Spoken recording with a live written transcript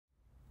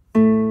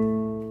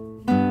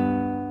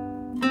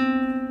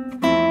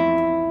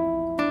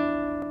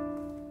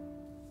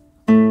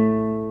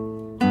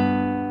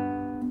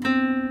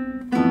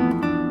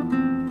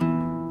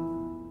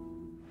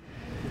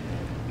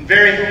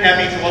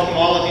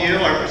of you,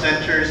 our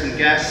presenters and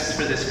guests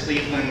for this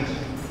Cleveland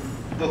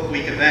Book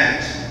Week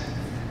event.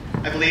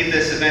 I believe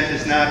this event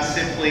is not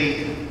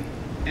simply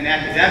an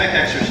academic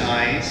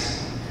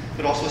exercise,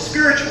 but also a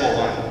spiritual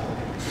one,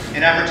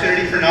 an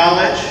opportunity for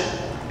knowledge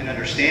and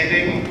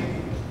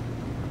understanding,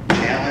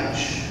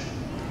 challenge,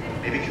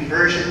 maybe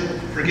conversion,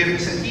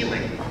 forgiveness, and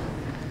healing.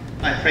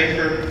 I pray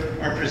for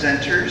our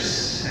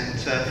presenters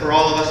and for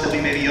all of us that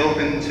we may be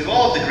open to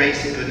all of the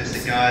grace and goodness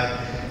that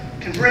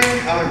God can bring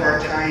out of our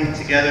time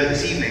together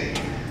this evening.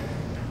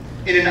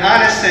 In an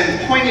honest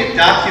and poignant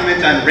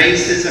document on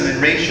racism and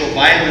racial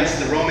violence,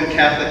 the Roman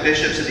Catholic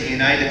bishops of the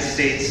United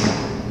States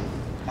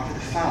offer the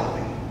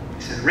following.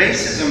 He said,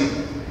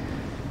 racism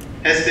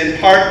has been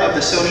part of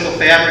the social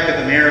fabric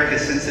of America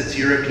since its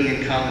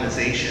European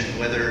colonization,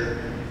 whether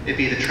it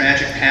be the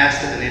tragic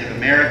past of the Native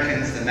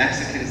Americans, the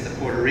Mexicans, the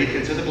Puerto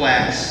Ricans, or the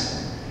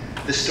blacks.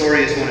 The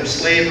story is one of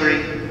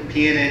slavery,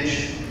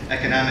 peonage,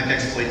 economic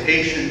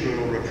exploitation,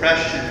 brutal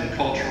repression, and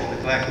cultural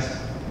neglect.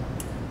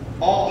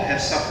 All have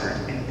suffered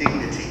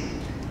indignity.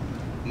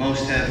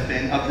 Most have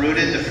been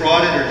uprooted,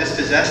 defrauded, or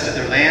dispossessed of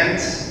their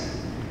lands,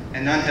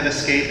 and none have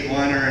escaped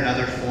one or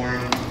another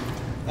form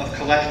of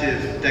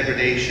collective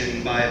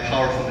degradation by a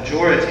powerful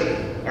majority.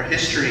 Our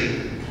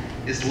history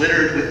is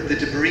littered with the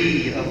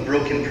debris of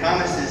broken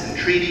promises and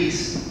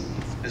treaties,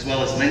 as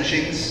well as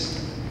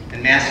lynchings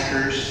and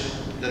massacres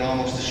that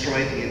almost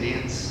destroyed the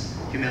Indians,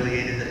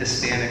 humiliated the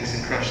Hispanics,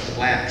 and crushed the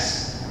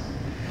blacks.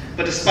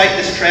 But despite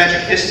this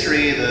tragic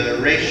history, the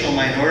racial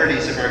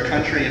minorities of our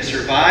country have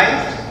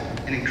survived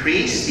and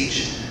increased.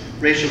 Each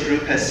racial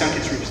group has sunk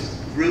its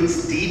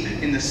roots deep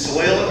in the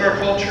soil of our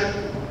culture,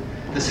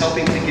 thus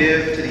helping to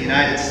give to the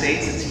United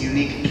States its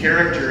unique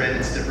character and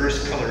its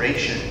diverse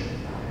coloration.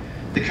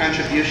 The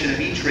contribution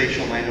of each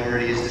racial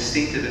minority is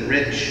distinctive and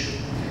rich.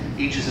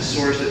 Each is a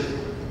source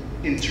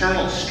of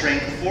internal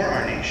strength for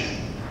our nation.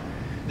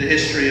 The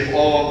history of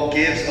all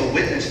gives a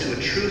witness to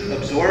a truth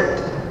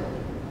absorbed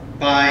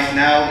by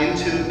now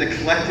into the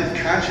collective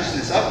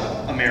consciousness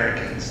of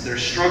Americans. Their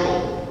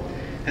struggle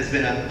has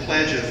been a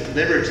pledge of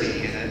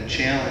liberty and a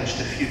challenge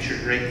to future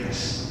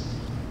greatness.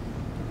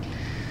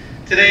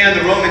 Today on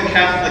the Roman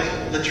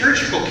Catholic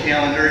liturgical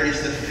calendar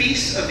is the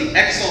Feast of the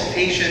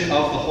Exaltation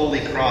of the Holy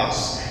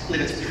Cross. I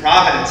believe it's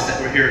Providence that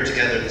we're here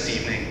together this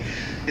evening.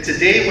 It's a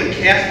day when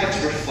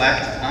Catholics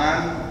reflect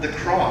on the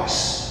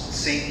cross.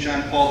 St.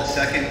 John Paul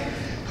II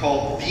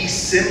called the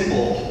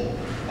symbol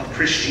of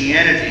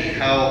Christianity,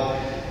 how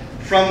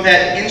from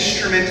that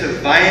instrument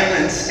of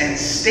violence and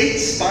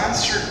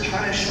state-sponsored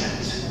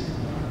punishment,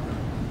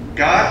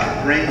 God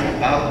can bring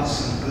about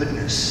some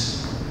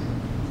goodness,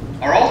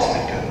 our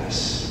ultimate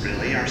goodness,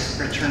 really, our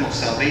eternal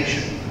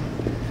salvation.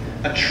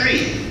 A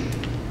tree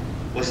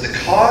was the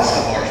cause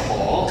of our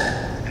fall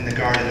in the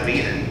Garden of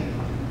Eden.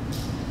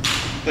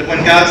 But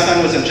when God's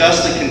Son was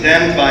unjustly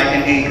condemned by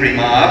an angry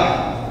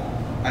mob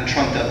on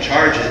trumped-up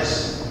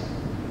charges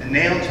and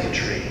nailed to a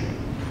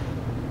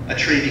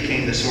tree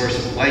became the source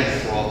of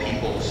life for all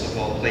peoples of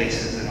all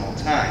places and all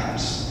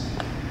times.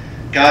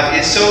 God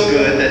is so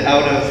good that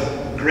out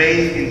of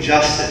grave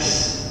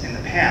injustice in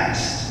the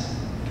past,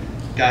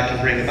 God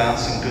can bring about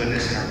some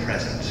goodness in our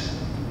present.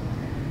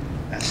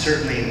 That's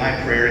certainly my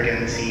prayer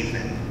again this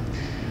evening.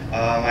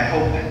 I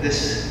hope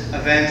this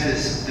event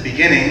is the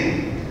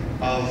beginning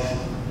of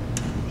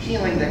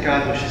healing that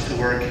God wishes to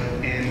work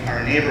in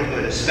our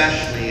neighborhood,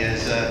 especially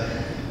as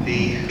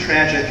the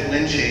tragic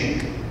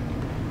lynching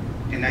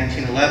in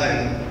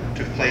 1911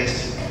 took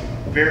place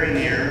very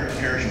near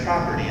parish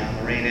property on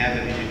Lorraine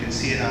Avenue. You can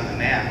see it on the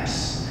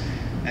maps.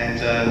 And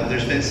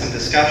there's been some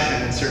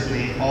discussion, and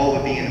certainly all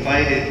would be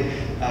invited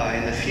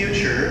in the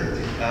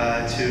future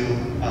to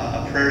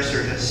a prayer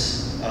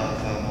service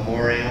of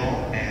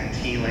memorial and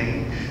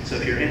healing. So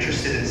if you're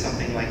interested in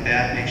something like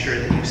that, make sure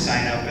that you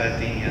sign up at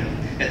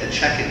the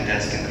check-in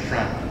desk in the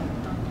front.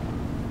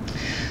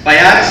 By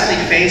honestly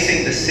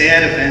facing the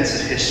sad events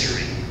of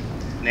history,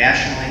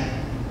 nationally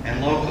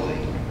and locally,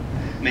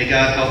 may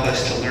God help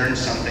us to learn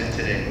something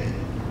today,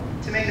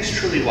 to make us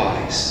truly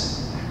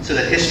wise, so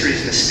that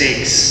history's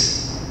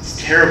mistakes,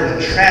 its terrible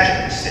and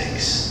tragic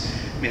mistakes,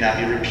 may not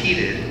be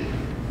repeated,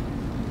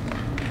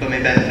 but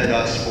may benefit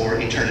us for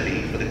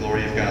eternity, for the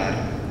glory of God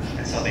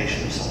and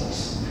salvation of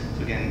souls.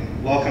 So again,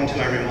 welcome to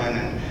everyone,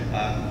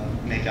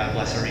 and may God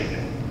bless our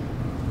evening.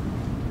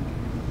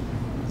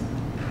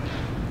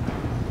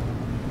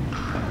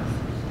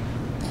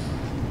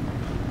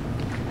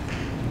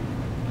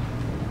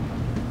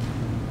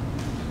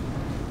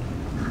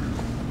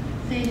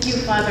 Thank you,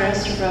 Father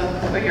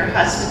Estabrook, for your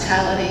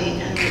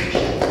hospitality and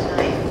leadership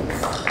tonight.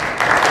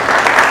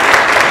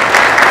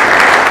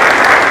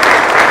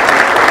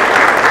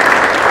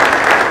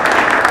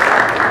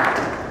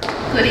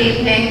 Good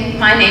evening.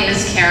 My name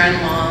is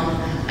Karen Long.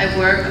 I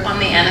work on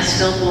the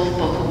Anisfield-Wolf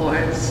Book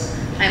Awards.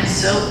 I'm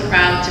so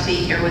proud to be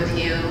here with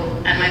you,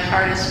 and my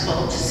heart is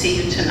full to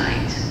see you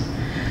tonight.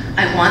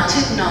 I want to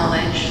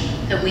acknowledge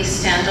that we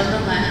stand on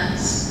the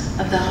lands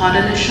of the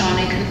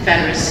Haudenosaunee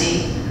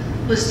Confederacy,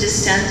 whose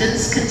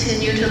descendants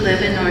continue to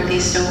live in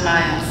Northeast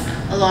Ohio,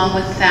 along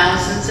with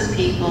thousands of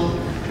people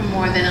from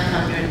more than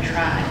 100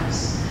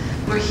 tribes.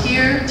 We're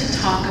here to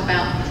talk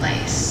about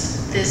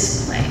place,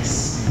 this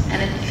place,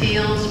 and it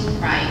feels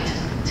right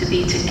to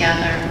be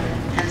together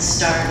and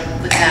start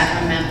with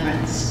that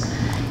remembrance.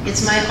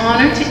 It's my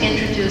honor to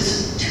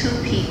introduce two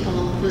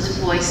people whose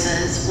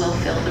voices will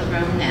fill the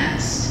room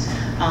next.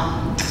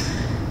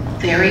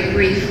 Very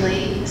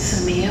briefly,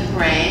 Samia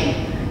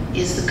Bray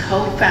is the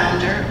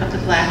co-founder of the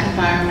Black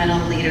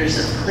Environmental Leaders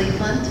of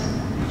Cleveland.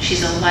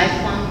 She's a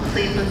lifelong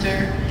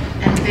Clevelander,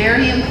 and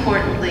very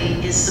importantly,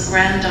 is the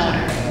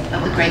granddaughter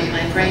of the Great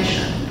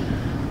Migration.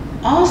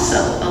 Also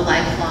a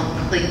lifelong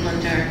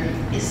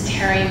Clevelander is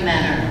Terry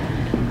Menner,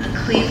 a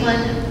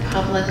Cleveland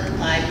Public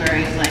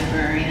Library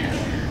librarian,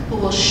 who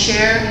will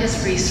share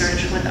his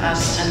research with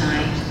us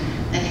tonight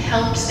that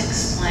helps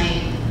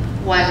explain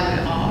why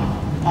we are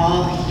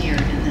all here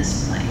in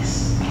this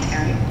place.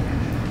 Terry?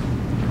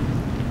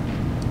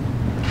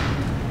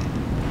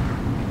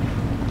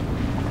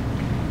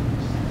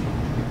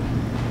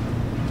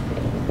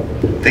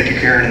 Thank you,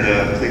 Karen, and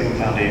the Cleveland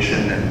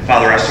Foundation, and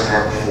Father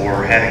Estabrook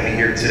for having me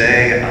here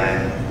today.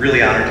 I'm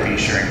really honored to be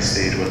sharing the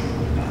stage with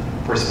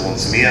Percival and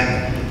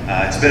Samia.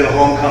 It's a bit of a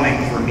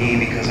homecoming for me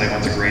because I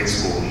went to grade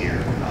school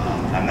here.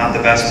 I'm not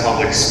the best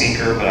public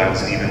speaker, but I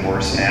was an even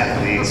worse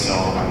athlete, so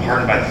I'm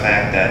heartened by the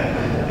fact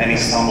that any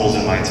stumbles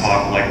in my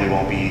talk likely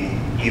won't be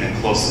even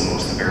close to the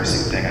most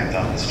embarrassing thing I've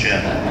done in this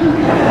gym.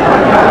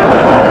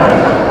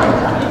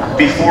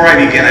 Before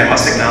I begin, I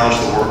must acknowledge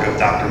the work of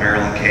Dr.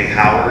 Marilyn K.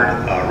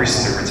 Howard, a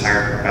recently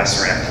retired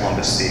professor at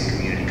Columbus State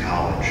Community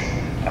College.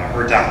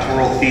 Her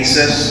doctoral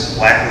thesis,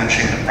 Black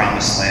Lynching in the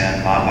Promised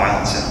Land, Mob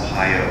Violence in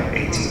Ohio,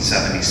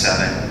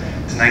 1877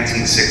 to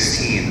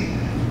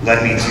 1916,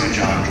 led me to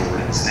John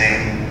Jordan's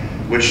name,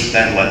 which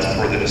then led to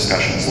further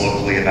discussions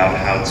locally about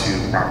how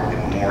to properly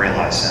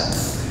memorialize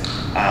him.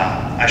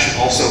 I should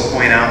also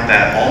point out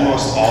that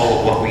almost all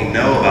of what we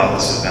know about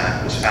this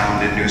event was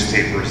found in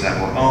newspapers that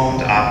were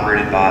owned,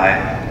 operated by,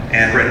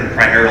 and written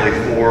primarily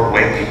for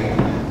white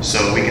people.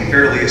 So we can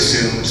fairly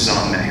assume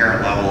some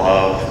inherent level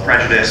of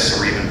prejudice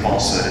or even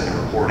falsehood in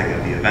the reporting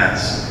of the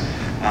events.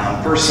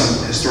 First,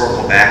 some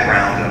historical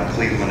background of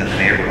Cleveland and the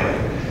neighborhood.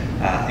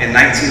 In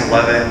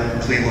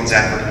 1911, Cleveland's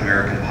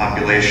African-American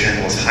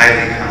population was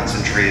highly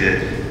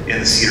concentrated in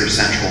the Cedar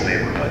Central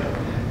neighborhood.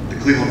 The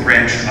Cleveland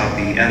branch of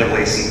the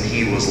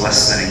NAACP was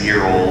less than a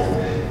year old,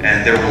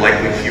 and there were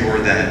likely fewer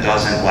than a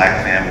dozen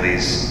black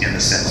families in the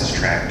census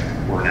tract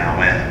we're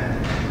now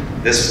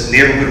in. This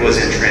neighborhood was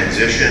in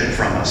transition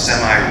from a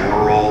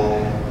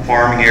semi-rural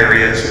farming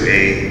area to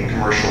a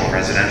commercial and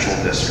residential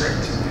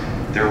district.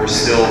 There were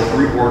still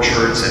fruit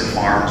orchards and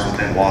farms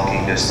within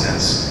walking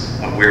distance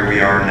of where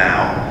we are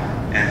now,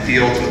 and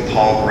fields with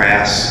tall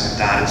grass,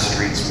 dotted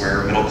streets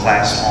where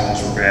middle-class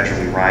homes were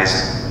gradually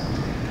rising.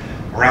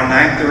 Around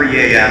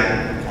 9:30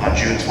 a.m. on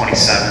June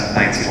 27,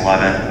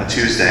 1911, a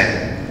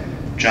Tuesday,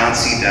 John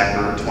C.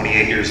 Decker,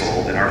 28 years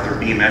old, and Arthur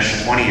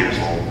Beamish, 20 years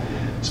old,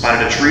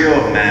 spotted a trio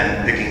of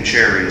men picking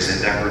cherries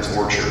in Deckard's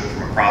orchard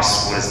from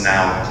across what is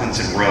now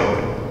Clinton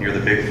Road, near the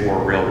Big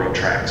Four railroad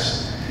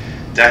tracks.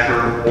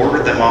 Decker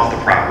ordered them off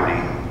the property,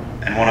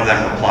 and one of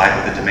them replied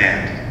with a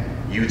demand: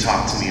 "You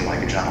talk to me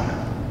like a gentleman."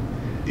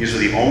 These are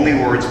the only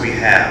words we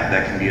have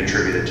that can be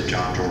attributed to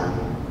John Jordan.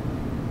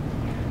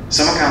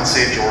 Some accounts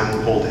say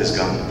Jordan pulled his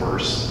gun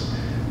first,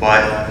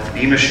 but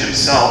Beamish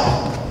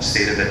himself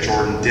stated that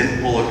Jordan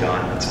didn't pull a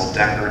gun until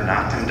Decker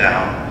knocked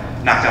down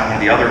one of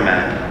the other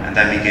men, and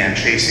then began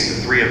chasing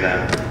the three of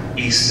them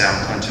east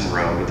down Clinton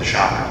Road with a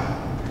shotgun.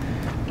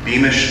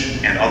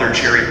 Beamish and other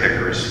cherry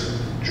pickers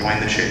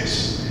joined the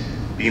chase.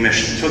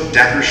 Beamish took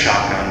Decker's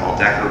shotgun while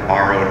Decker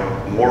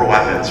borrowed more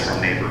weapons from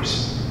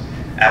neighbors.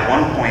 At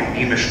one point,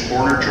 Beamish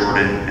cornered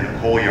Jordan in a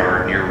coal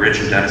yard near Ridge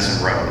and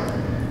Denison Road.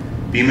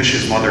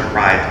 Beamish's mother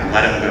cried,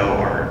 "Let him go,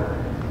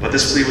 Art." But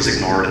this plea was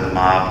ignored and the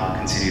mob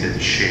continued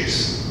its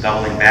chase,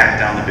 doubling back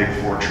down the Big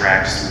Four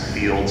tracks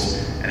through fields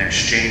and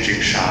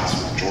exchanging shots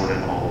with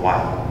Jordan all the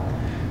while.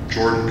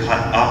 Jordan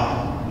cut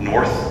up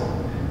north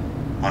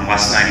on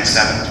West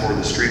 97 toward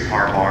the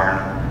streetcar barn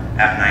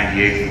at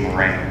 98th and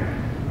Moraine,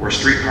 where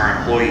streetcar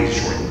employees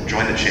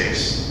joined the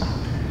chase.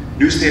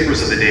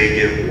 Newspapers of the day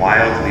give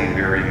wildly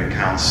varying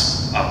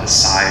accounts of the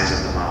size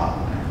of the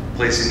mob,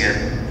 placing it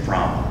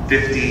from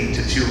 50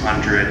 to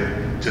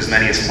 200 to as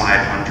many as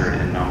 500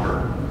 in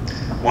number.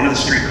 One of the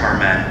streetcar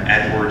men,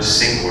 Edward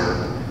Singler,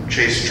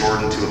 chased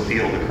Jordan to a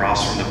field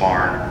across from the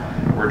barn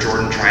where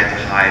Jordan tried to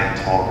hide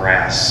in tall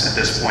grass, at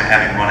this point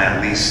having run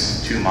at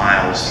least 2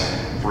 miles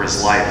for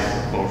his life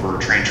over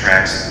train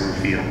tracks and through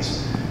fields.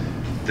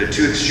 The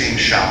two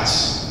exchanged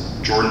shots.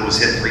 Jordan was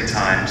hit 3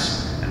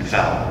 times and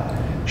fell.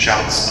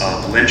 Shouts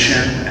of "lynch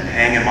him" and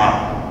 "hang him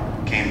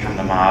up" came from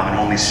the mob, and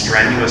only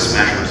strenuous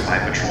measures by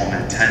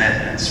patrolmen Tennant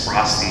and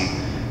Sprosty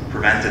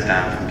prevented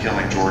them from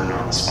killing Jordan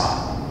on the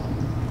spot.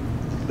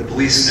 The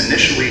police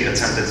initially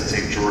attempted to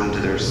take Jordan to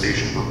their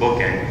station for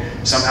booking,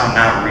 somehow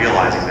not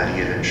realizing that he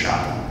had been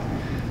shot.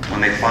 When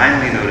they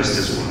finally noticed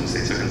his wounds,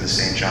 they took him to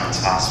St.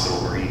 John's Hospital,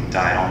 where he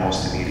died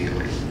almost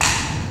immediately.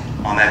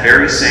 On that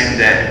very same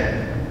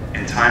day,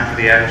 In time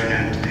for the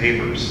afternoon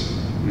papers,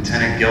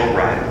 Lieutenant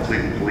Gilbride of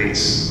Cleveland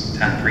Police,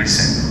 10th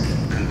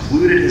Precinct,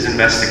 concluded his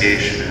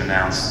investigation and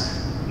announced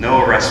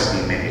no arrest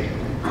would be made.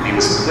 And he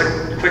was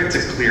quick to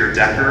clear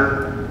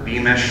Decker,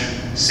 Beamish,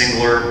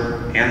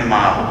 Singler, and the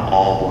mob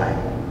all blame.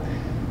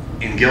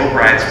 In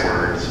Gilbride's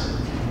words,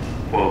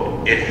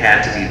 quote, "It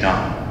had to be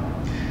done."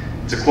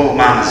 To quote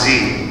Mama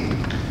Z,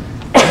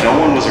 "No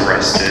one was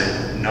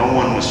arrested, no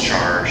one was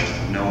charged,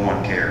 no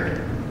one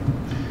cared."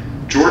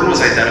 Jordan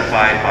was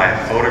identified by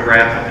a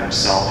photograph of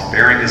himself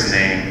bearing his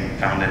name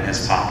found in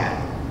his pocket.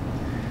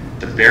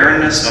 The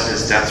barrenness of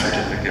his death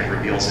certificate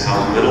reveals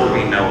how little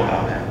we know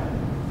about him.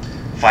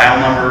 File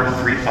number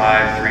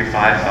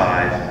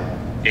 35355,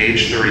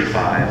 age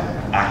 35,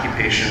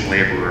 occupation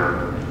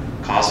laborer,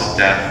 cause of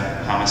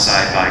death,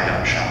 homicide by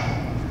gunshot.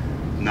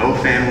 No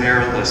family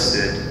are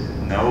listed,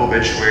 no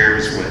obituary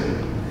was written,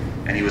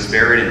 and he was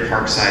buried in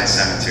Parkside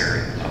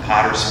Cemetery, a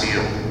potter's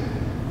field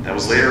that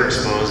was later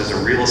exposed as a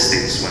real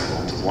estate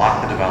swindle to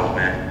block the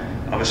development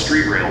of a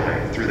street railway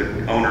through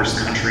the owner's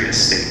country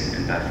estate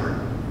in Bedford.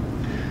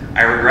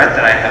 I regret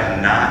that I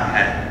have not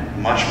had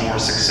much more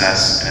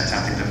success in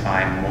attempting to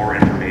find more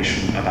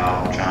information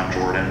about John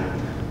Jordan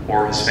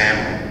or his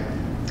family,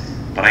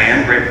 but I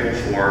am grateful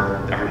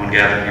for everyone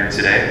gathered here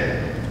today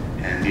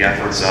and the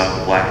efforts of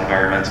the Black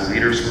Environmental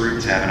Leaders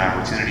Group to have an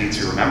opportunity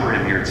to remember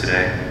him here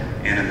today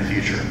and in the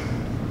future.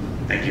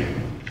 Thank you.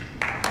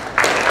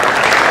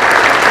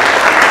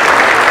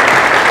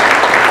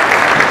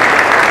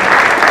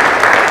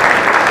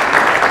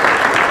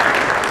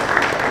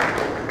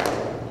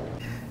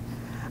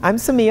 I'm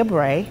Samia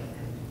Bray,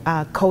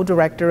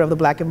 co-director of the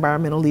Black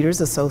Environmental Leaders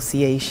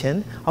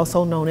Association,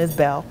 also known as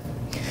BEL.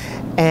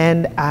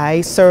 And I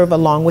serve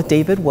along with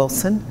David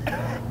Wilson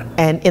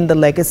and in the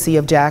legacy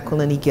of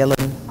Jacqueline E.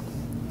 Gillen.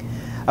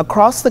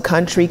 Across the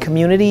country,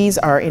 communities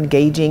are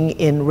engaging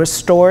in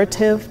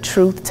restorative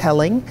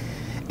truth-telling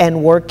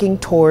and working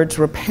towards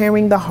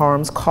repairing the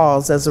harms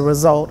caused as a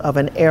result of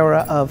an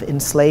era of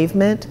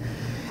enslavement,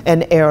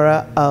 an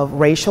era of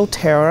racial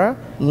terror,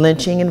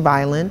 lynching and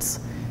violence,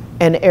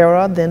 an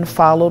era then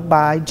followed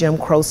by Jim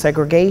Crow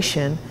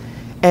segregation,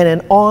 and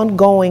an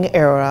ongoing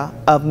era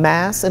of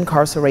mass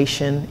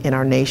incarceration in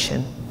our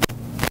nation.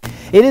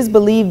 It is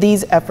believed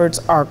these efforts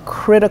are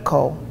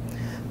critical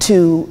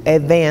to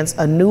advance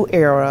a new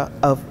era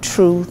of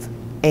truth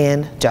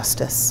and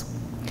justice.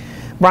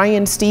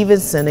 Brian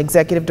Stevenson,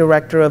 Executive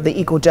Director of the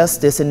Equal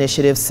Justice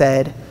Initiative,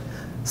 said,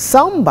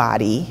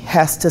 "Somebody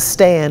has to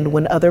stand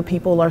when other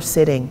people are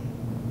sitting.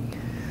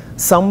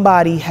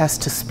 Somebody has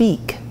to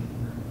speak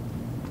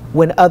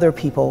when other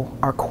people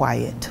are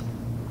quiet."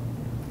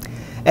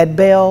 At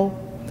BEL,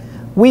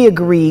 we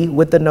agree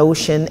with the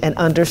notion and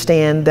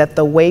understand that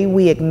the way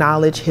we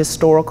acknowledge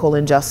historical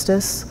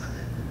injustice,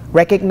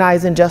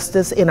 recognize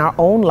injustice in our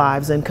own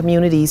lives and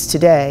communities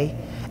today,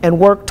 and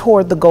work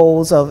toward the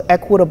goals of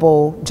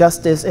equitable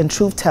justice and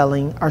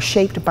truth-telling are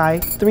shaped by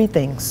three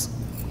things.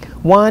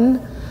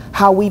 One,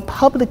 how we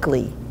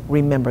publicly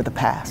remember the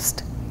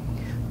past.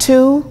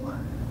 Two,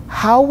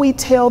 how we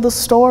tell the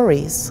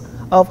stories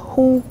of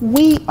who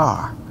we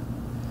are.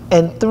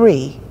 And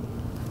three,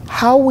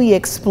 how we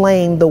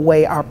explain the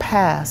way our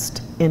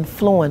past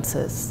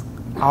influences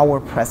our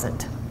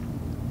present.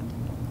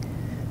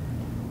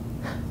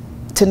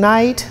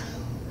 Tonight,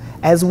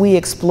 as we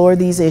explore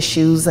these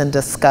issues and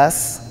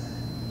discuss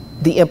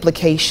the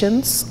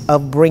implications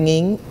of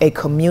bringing a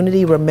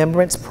community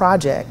remembrance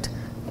project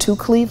to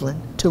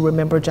Cleveland to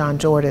remember John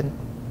Jordan,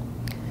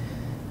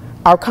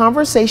 our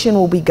conversation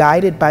will be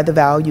guided by the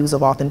values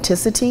of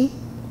authenticity,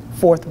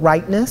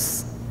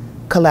 forthrightness,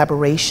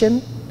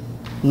 collaboration,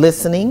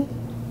 listening,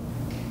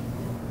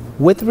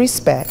 with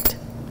respect,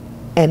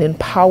 and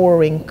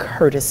empowering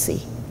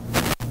courtesy.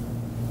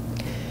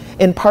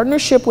 In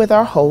partnership with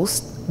our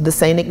host, the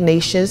St.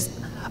 Ignatius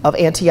of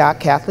Antioch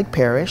Catholic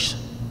Parish,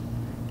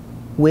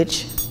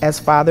 which, as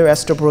Father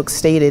Estabrook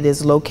stated,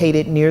 is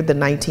located near the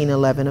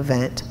 1911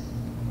 event,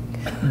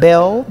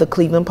 BEL, the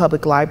Cleveland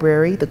Public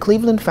Library, the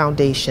Cleveland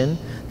Foundation,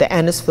 the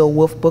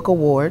Anisfield-Wolf Book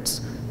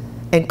Awards,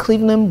 and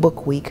Cleveland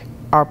Book Week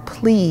are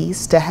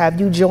pleased to have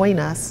you join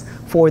us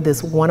for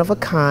this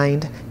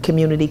one-of-a-kind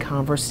community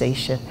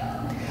conversation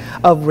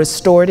of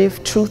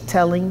restorative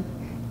truth-telling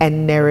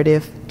and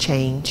narrative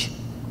change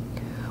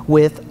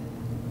with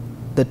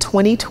the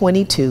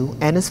 2022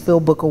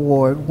 Anisfield Book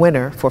Award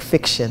winner for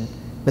fiction,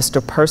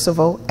 Mr.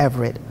 Percival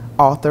Everett,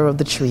 author of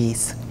The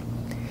Trees.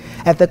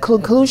 At the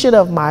conclusion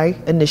of my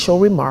initial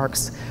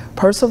remarks,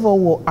 Percival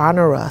will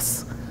honor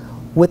us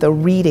with a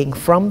reading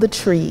from The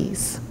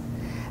Trees.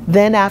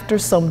 Then, after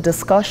some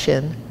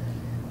discussion,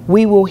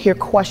 we will hear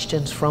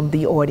questions from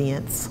the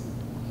audience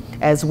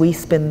as we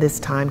spend this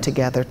time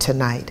together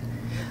tonight.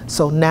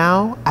 So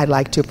now I'd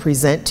like to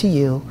present to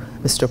you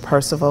Mr.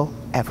 Percival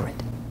Everett.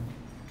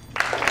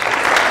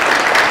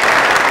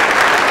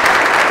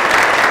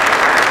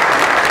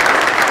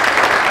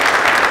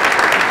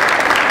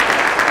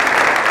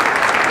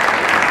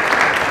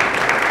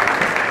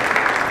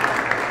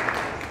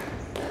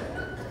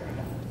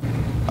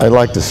 I'd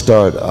like to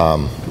start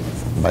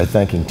by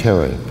thanking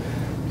Terry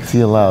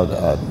He allowed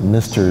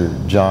Mr.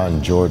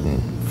 John Jordan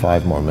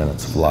 5 more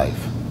minutes of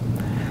life.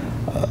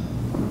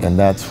 And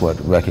that's what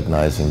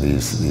recognizing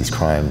these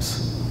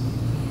crimes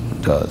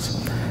does.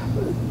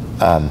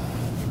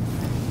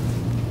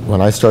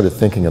 When I started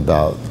thinking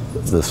about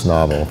this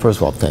novel, first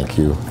of all, thank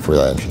you for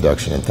that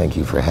introduction and thank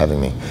you for having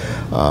me.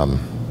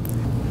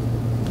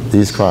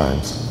 These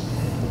crimes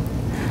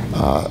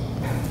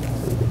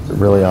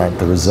really aren't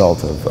the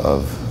result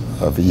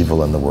of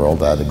evil in the world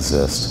that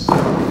exists.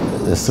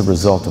 It's the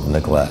result of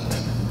neglect.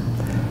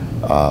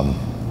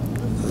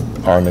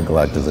 Our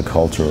neglect is a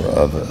culture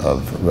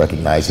of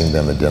recognizing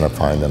them,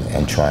 identifying them,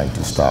 and trying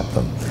to stop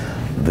them.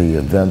 The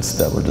events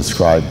that were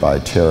described by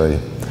Terry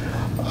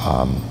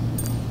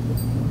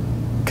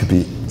could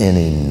be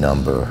any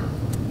number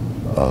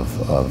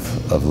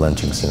of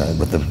lynchings,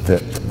 with the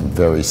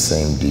very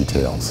same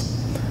details.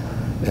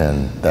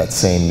 And that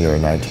same year,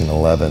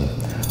 1911,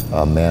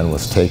 a man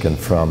was taken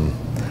from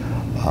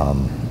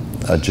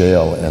a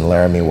jail in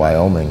Laramie,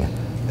 Wyoming,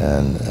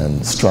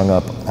 and strung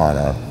up on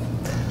a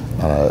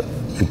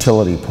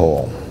utility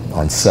pole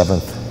on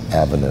 7th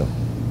Avenue.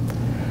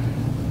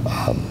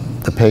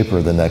 The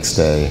paper the next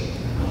day,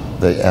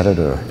 the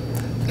editor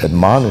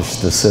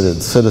admonished the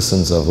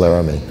citizens of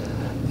Laramie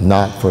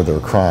not for their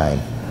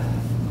crime,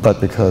 but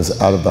because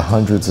out of the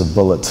hundreds of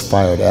bullets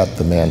fired at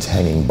the man's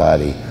hanging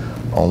body,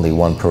 only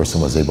one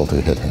person was able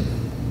to hit him.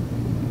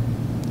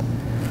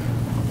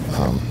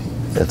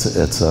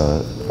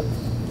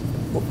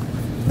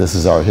 This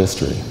is our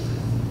history.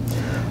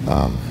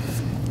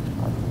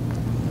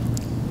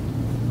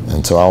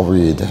 And so I'll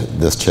read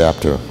this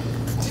chapter.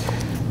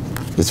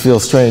 It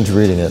feels strange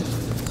reading it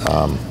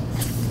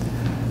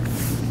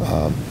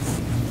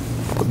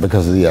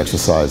because of the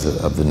exercise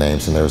of the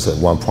names. And there's at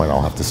one point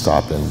I'll have to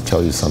stop and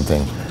tell you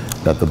something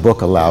that the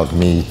book allowed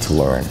me to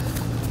learn.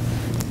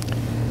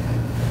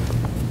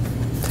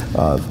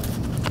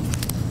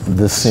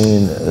 This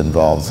scene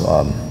involves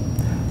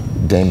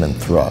Damon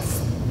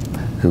Thruff,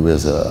 who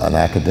is an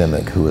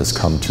academic who has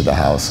come to the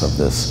house of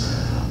this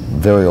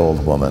very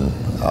old woman,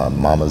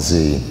 Mama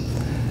Z,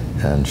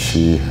 and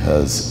she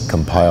has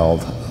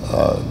compiled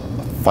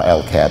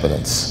file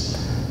cabinets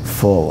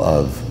full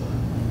of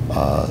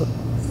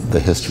the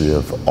history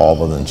of all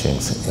the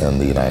lynchings in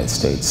the United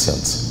States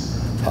since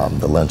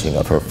the lynching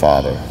of her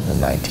father in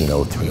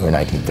 1903 or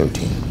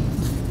 1913.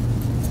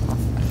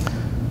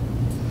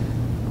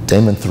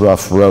 Damon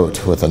Thruff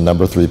wrote with a No.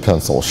 3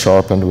 pencil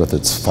sharpened with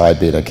its Phi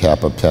Beta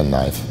Kappa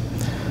penknife.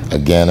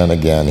 Again and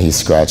again he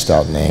scratched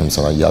out names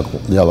on a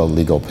yellow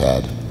legal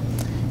pad.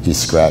 He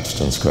scratched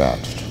and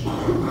scratched.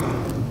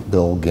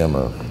 Bill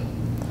Gimmer,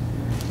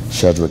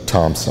 Shedrick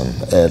Thompson,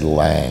 Ed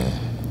Lang,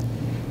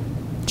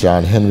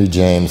 John Henry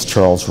James,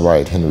 Charles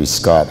Wright, Henry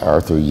Scott,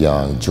 Arthur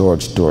Young,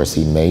 George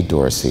Dorsey, May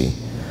Dorsey,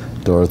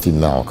 Dorothy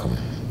Malcolm,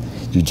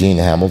 Eugene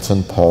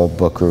Hamilton, Paul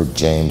Booker,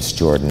 James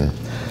Jordan,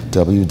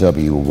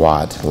 W.W.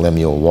 Watt,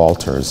 Lemuel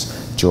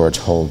Walters, George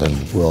Holden,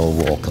 Will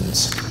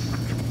Wilkins,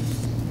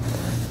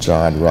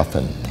 John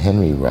Ruffin,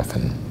 Henry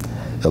Ruffin,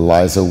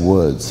 Eliza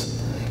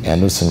Woods,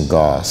 Anderson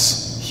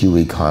Goss,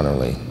 Huey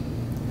Connerly,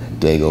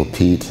 Dago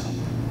Pete,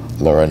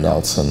 Laura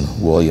Nelson,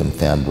 William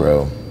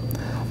Fambrough,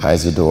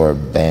 Isidore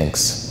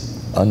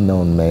Banks,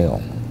 unknown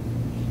male,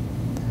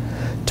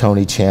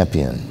 Tony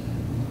Champion,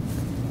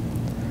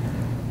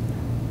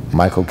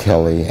 Michael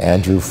Kelly,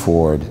 Andrew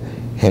Ford,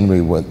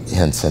 Henry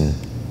Henson,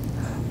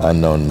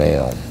 unknown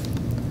male,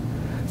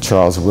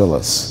 Charles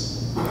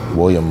Willis,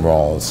 William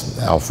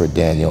Rawls, Alfred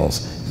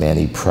Daniels,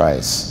 Manny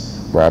Price,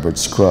 Robert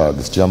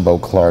Scruggs, Jumbo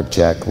Clark,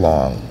 Jack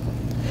Long,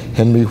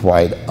 Henry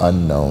White,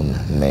 unknown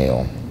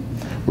male,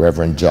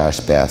 Reverend Josh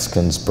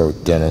Baskins,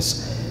 Burt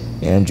Dennis,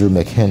 Andrew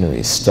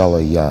McHenry,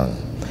 Stella Young,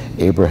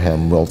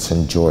 Abraham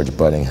Wilson, George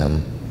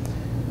Buddingham,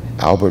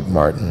 Albert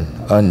Martin,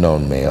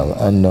 unknown male,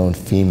 unknown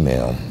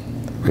female,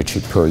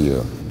 Richard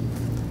Puryear,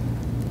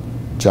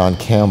 John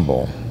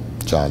Campbell,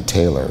 John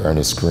Taylor,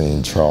 Ernest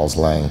Green, Charles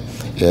Lang,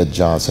 Ed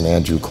Johnson,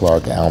 Andrew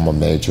Clark, Alma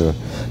Major,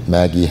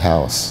 Maggie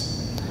House,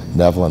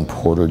 Nevlin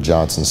Porter,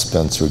 Johnson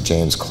Spencer,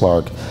 James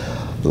Clark,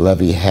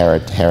 Levy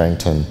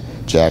Harrington,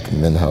 Jack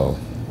Minho,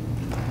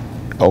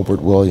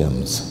 Albert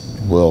Williams,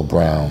 Will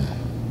Brown,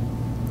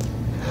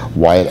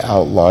 Wyatt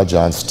Outlaw,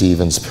 John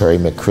Stevens, Perry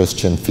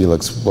McChristian,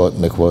 Felix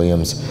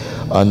McWilliams,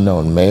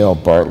 unknown male,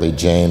 Bartley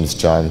James,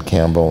 John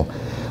Campbell,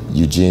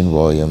 Eugene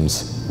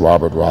Williams,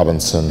 Robert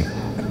Robinson,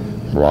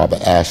 Rob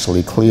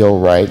Ashley, Cleo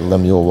Wright,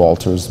 Lemuel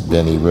Walters,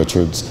 Benny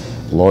Richards,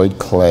 Lloyd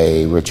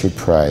Clay, Richard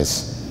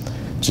Price,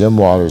 Jim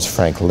Waters,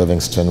 Frank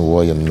Livingston,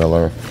 William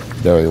Miller,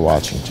 Barry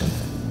Washington,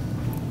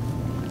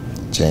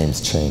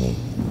 James Chaney,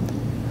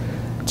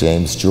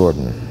 James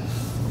Jordan,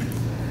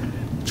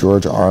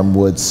 George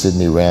Armwood,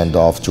 Sidney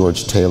Randolph,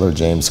 George Taylor,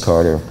 James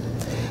Carter,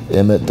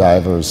 Emmett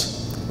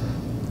Divers,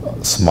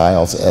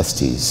 Smiles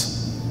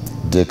Estes,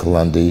 Dick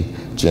Lundy,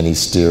 Jenny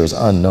Steers,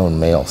 unknown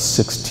male,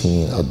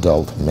 16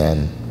 adult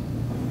men,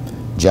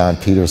 John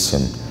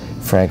Peterson,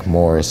 Frank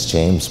Morris,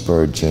 James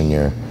Byrd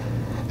Jr.,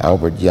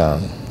 Albert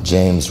Young,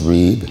 James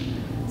Reed,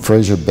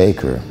 Fraser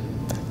Baker,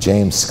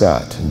 James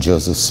Scott,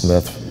 Joseph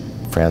Smith,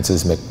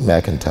 Francis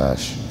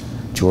McIntosh,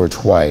 George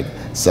White,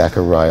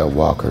 Zachariah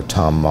Walker,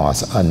 Tom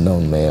Moss,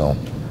 unknown male.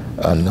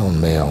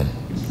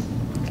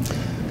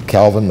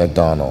 Calvin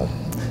McDonald,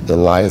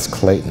 Elias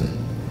Clayton,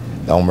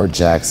 Elmer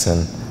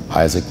Jackson,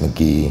 Isaac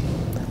McGee,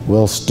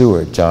 Will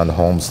Stewart, John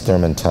Holmes,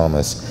 Thurman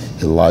Thomas,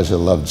 Elijah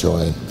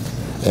Lovejoy,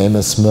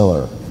 Amos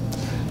Miller,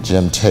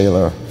 Jim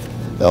Taylor,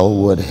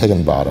 Elwood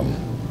Higginbottom,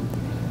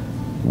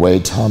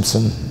 Wade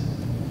Thompson,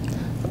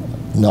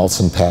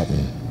 Nelson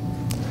Patton,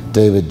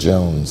 David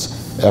Jones,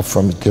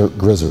 Ephraim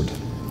Grizzard,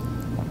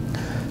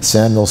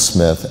 Samuel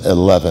Smith,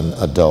 11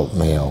 adult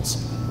males.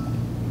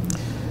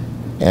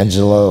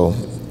 Angelo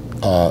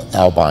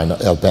Albano,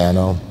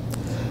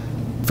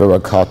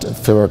 Firacato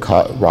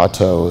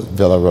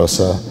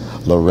Villarosa,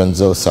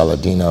 Lorenzo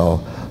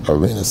Saladino,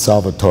 Arena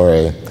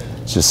Salvatore,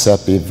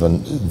 Giuseppe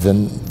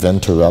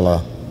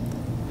Venturella,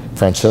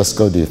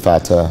 Francesco Di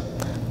Fata,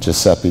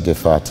 Giuseppe Di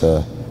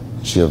Fata,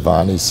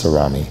 Giovanni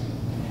Cerami,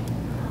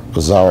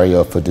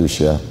 Rosario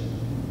Fiducia,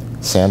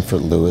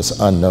 Sanford Lewis,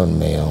 unknown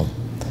male,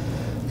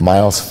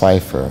 Miles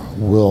Pfeiffer,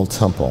 Will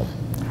Temple,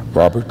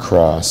 Robert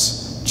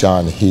Cross,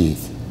 John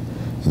Heath,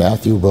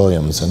 Matthew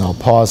Williams, and I'll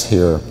pause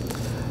here.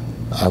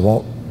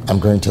 I'm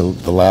going to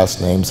the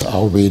last names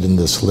I'll read in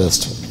this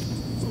list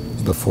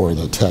before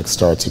the text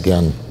starts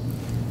again,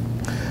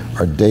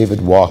 are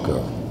David Walker.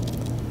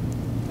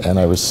 And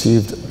I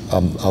received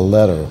a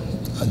letter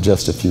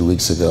just a few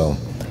weeks ago,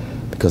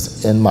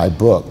 because in my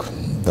book,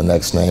 the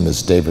next name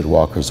is David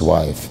Walker's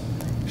wife,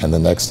 and the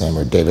next name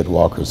are David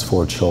Walker's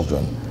 4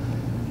 children.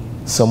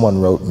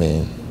 Someone wrote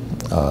me,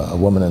 a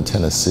woman in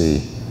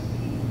Tennessee,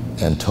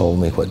 and told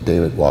me what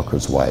David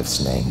Walker's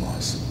wife's name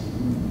was.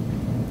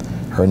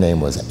 Her name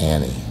was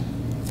Annie,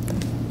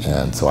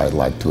 and so I'd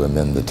like to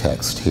amend the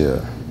text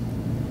here.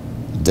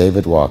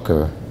 David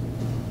Walker,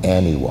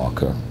 Annie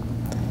Walker,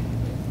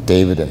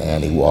 David and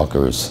Annie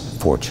Walker's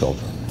 4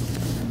 children.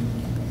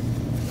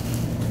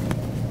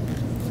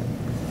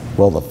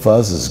 Well, the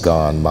fuzz is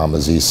gone, Mama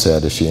Z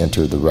said as she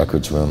entered the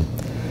records room.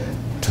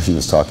 She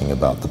was talking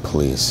about the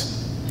police.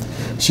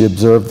 She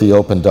observed the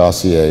open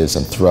dossiers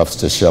and Thruft's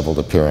disheveled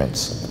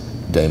appearance.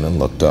 Damon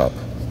looked up.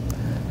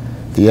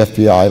 The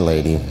FBI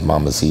lady,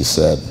 Mama Z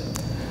said.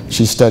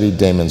 She studied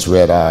Damon's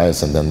red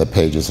eyes and then the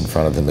pages in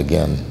front of him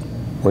again.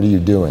 What are you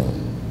doing?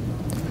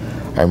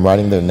 I'm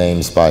writing their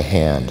names by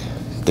hand.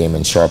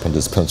 Damon sharpened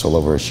his pencil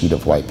over a sheet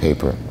of white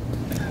paper.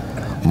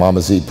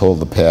 Mama Z pulled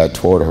the pad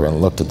toward her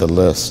and looked at the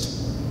list.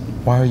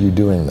 Why are you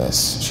doing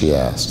this? She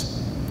asked.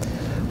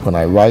 When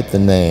I write the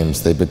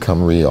names, they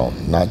become real,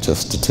 not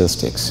just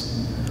statistics.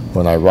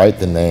 When I write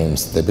the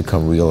names, they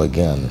become real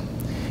again.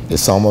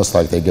 It's almost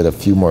like they get a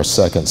few more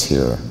seconds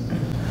here.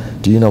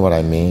 Do you know what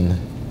I mean?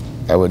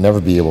 I would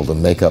never be able to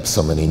make up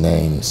so many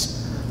names.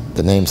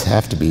 The names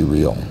have to be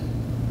real.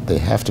 They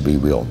have to be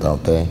real,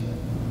 don't they?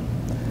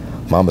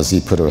 Mama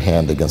Z put her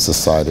hand against the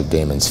side of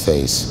Damon's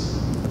face.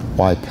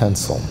 Why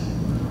pencil?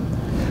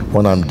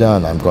 When I'm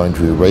done, I'm going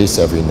to erase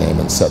every name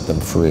and set them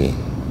free.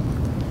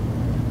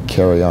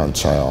 Carry on,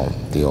 child,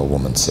 the old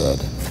woman said.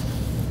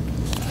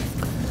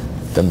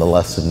 Then the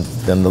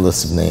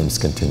list of names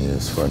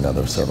continues for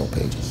another several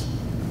pages.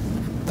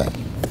 Thank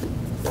you.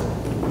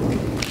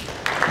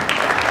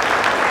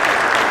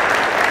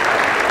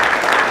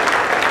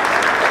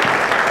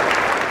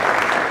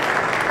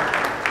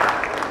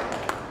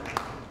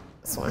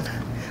 This one.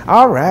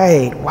 All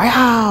right.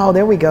 Wow.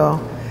 There we go.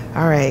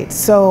 All right.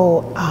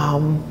 So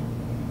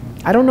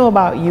I don't know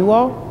about you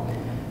all,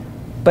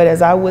 but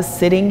as I was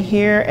sitting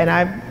here, and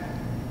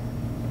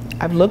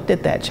I've looked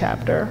at that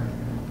chapter.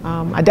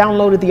 I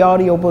downloaded the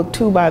audiobook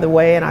too, by the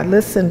way, and I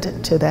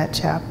listened to that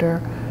chapter.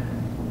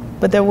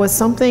 But there was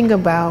something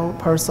about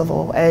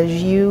Percival,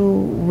 as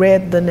you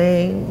read the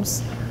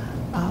names,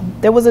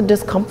 there was a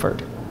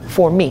discomfort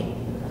for me.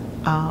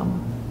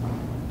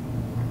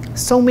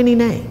 So many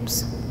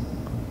names,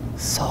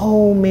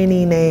 so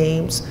many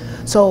names.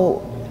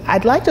 So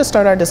I'd like to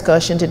start our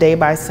discussion today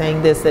by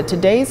saying this, that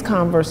today's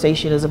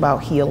conversation is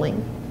about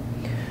healing.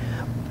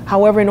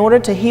 However, in order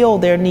to heal,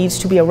 there needs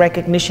to be a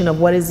recognition of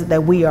what is it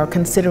that we are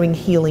considering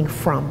healing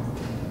from.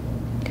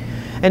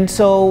 And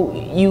so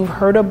you've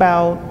heard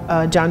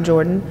about John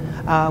Jordan,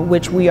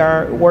 which we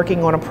are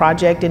working on a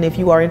project. And if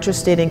you are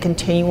interested in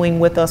continuing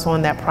with us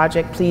on that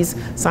project, please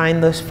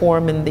sign this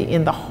form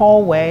in the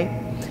hallway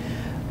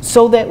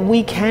so that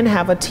we can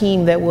have a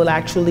team that will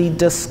actually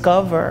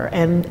discover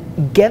and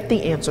get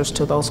the answers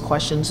to those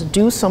questions,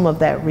 do some of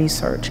that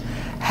research,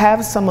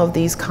 have some of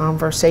these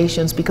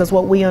conversations, because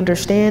what we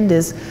understand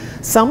is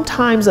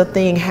sometimes a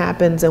thing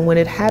happens, and when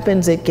it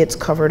happens, it gets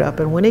covered up.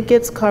 And when it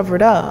gets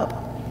covered up,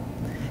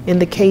 in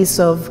the case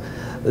of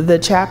the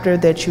chapter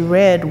that you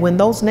read, when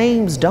those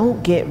names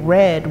don't get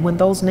read, when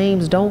those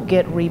names don't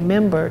get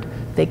remembered,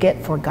 they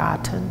get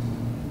forgotten.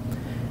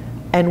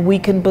 And we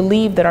can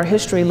believe that our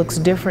history looks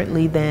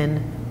differently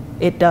than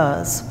it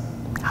does.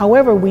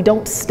 However, we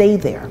don't stay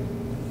there.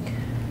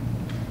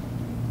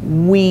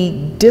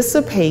 We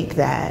dissipate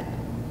that,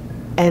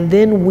 and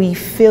then we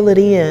fill it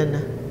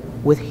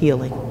in with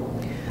healing.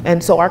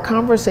 And so our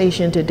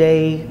conversation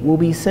today will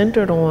be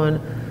centered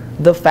on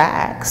the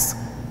facts,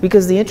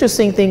 because the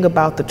interesting thing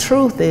about the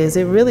truth is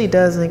it really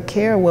doesn't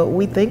care what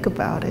we think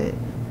about it.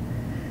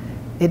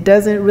 It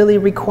doesn't really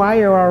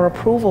require our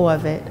approval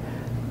of it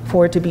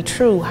for it to be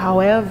true.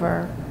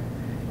 However,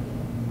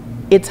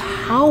 it's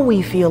how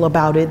we feel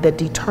about it that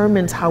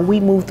determines how we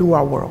move through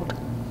our world.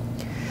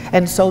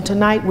 And so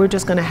tonight we're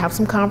just going to have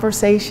some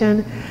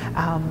conversation.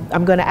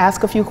 I'm going to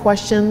ask a few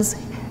questions.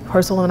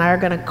 Percival and I are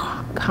going to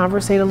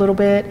conversate a little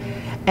bit.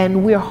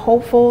 And we're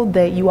hopeful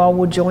that you all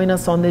will join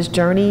us on this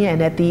journey.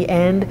 And at the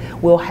end,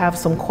 we'll have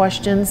some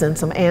questions and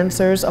some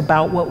answers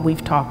about what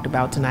we've talked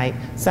about tonight.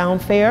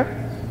 Sound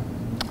fair?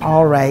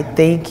 All right,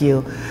 thank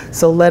you.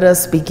 So let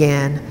us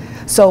begin.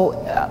 So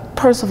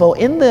Percival,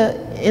 in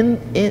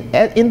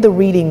the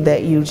reading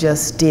that you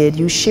just did,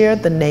 you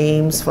shared the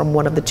names from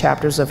one of the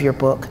chapters of your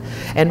book.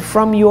 And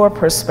from your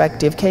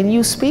perspective, can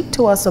you speak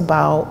to us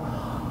about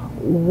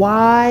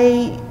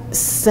why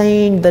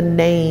saying the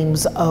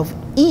names of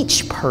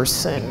each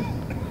person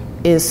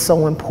is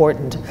so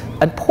important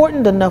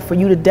enough for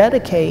you to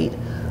dedicate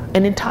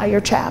an entire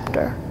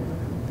chapter?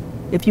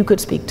 If you could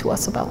speak to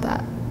us about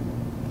that.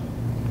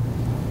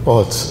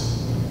 Well,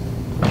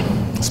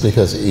 it's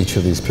because each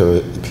of these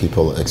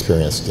people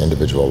experienced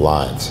individual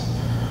lives.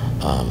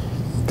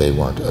 They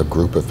weren't a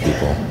group of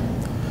people.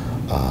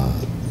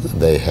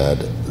 They had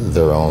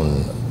their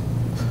own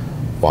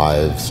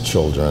wives,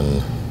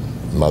 children,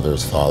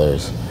 mothers,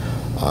 fathers,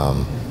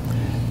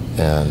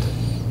 and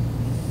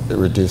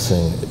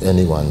reducing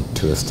anyone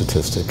to a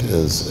statistic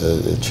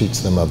it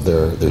cheats them of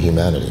their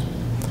humanity.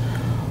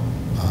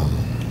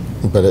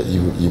 But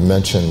you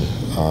mentioned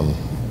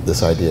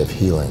this idea of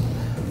healing.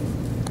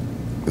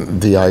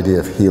 The idea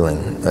of healing,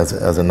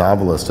 as a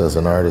novelist, as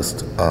an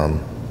artist,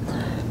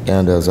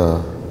 and as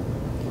a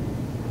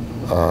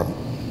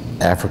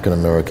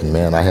African-American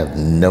man, I have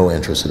no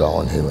interest at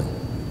all in healing.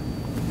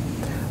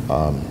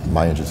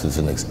 My interest is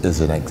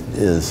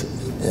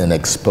in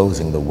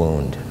exposing the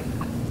wound.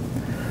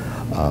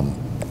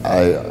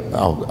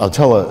 I'll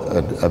tell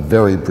a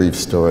very brief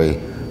story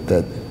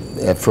that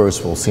at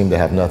first will seem to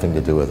have nothing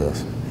to do with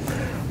this.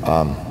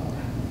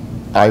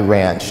 I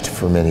ranched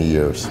for many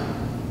years.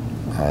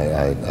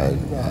 I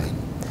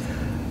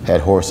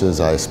had horses.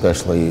 I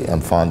especially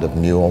am fond of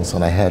mules,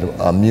 and I had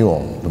a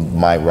mule,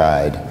 my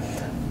ride,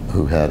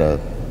 who had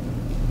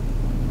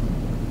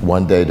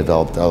one day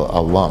developed a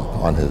lump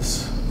on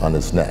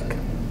his neck,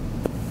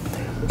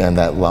 and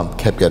that lump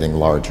kept getting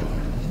larger.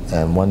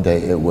 And one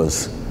day it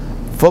was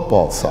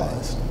football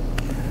sized,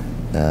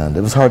 and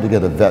it was hard to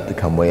get a vet to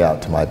come way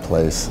out to my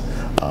place.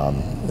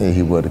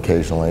 He would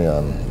occasionally,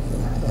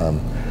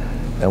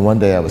 and one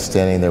day I was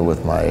standing there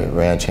with my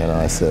ranch hand,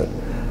 and I said,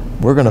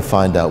 "We're going to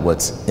find out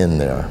what's in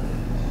there."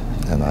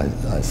 And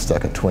I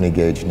stuck a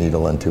 20-gauge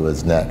needle into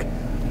his neck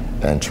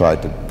and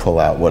tried to pull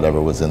out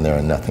whatever was in there,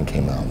 and nothing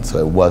came out. So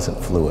it wasn't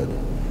fluid.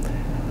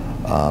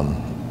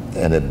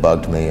 And it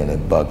bugged me, and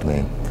it bugged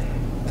me.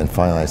 And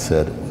finally I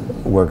said,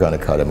 "We're going to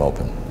cut him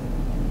open."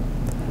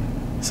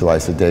 So I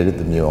sedated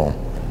the mule,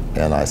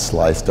 and I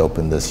sliced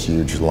open this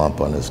huge lump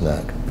on his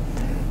neck.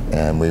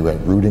 And we went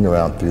rooting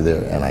around through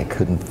there, and I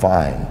couldn't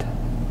find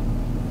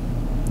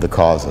the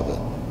cause of it.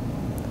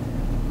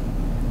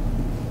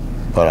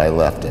 But I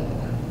left it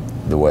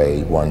the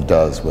way one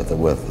does with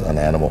an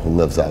animal who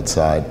lives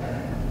outside.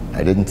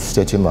 I didn't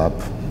stitch him up.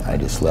 I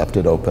just left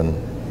it open,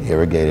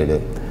 irrigated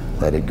it,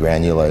 let it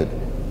granulate,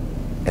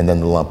 and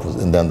then the lump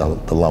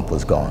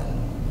was gone.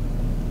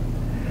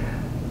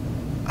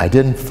 I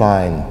didn't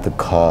find the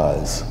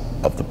cause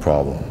of the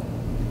problem,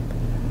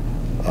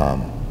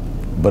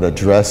 but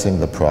addressing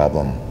the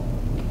problem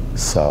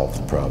solved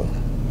the problem.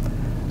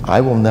 I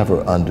will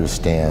never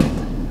understand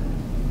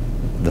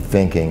the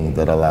thinking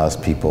that allows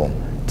people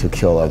to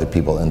kill other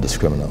people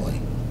indiscriminately.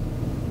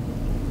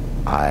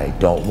 I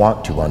don't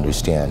want to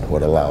understand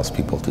what allows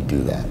people to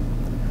do that,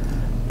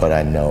 but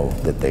I know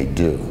that they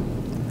do.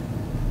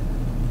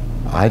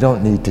 I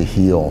don't need to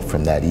heal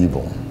from that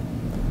evil.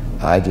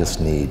 I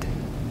just need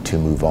to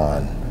move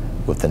on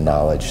with the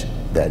knowledge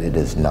that it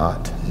is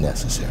not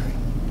necessary.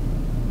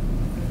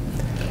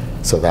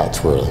 So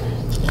that's where.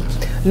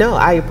 No,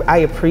 I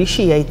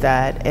appreciate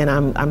that, and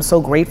I'm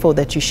so grateful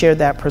that you shared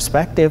that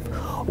perspective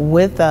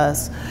with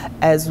us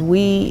as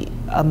we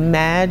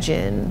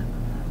imagine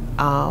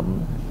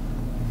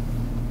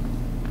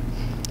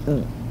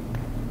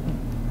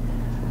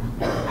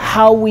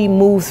how we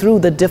move through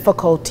the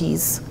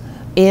difficulties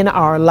in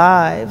our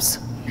lives.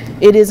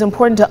 It is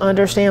important to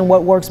understand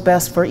what works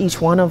best for each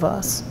one of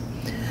us.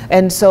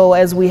 And so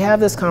as we have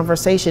this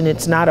conversation,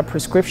 it's not a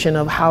prescription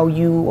of how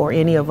you or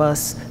any of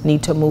us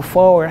need to move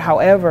forward.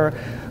 However,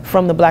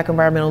 from the Black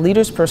environmental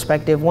leaders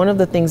perspective, one of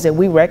the things that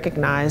we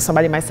recognize,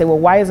 somebody might say, well,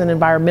 why is an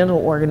environmental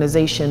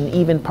organization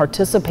even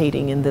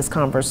participating in this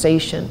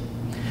conversation?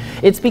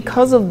 It's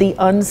because of the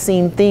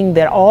unseen thing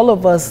that all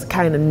of us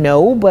kind of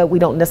know, but we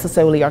don't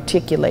necessarily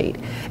articulate.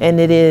 And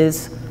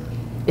it's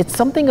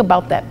something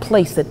about that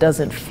place that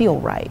doesn't feel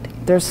right.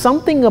 There's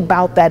something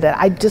about that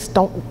I just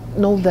don't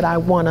know that I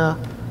want to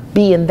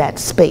be in that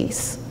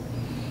space.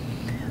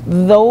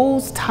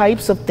 Those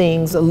types of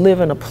things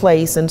live in a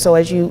place. And so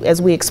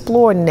as we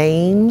explore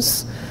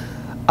names,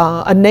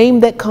 a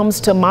name that comes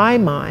to my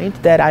mind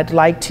that I'd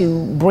like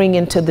to bring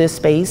into this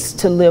space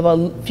to live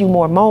a few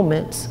more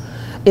moments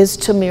is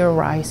Tamir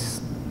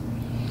Rice.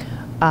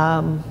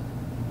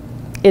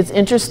 It's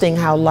interesting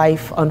how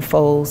life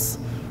unfolds,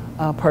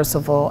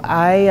 Percival.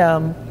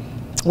 I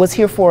was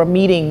here for a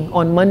meeting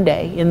on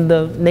Monday in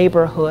the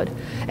neighborhood,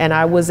 and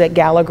I was at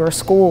Gallagher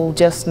School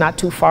just not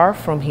too far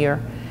from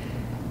here.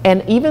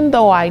 And even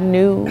though I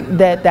knew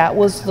that that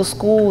was the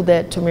school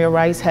that Tamir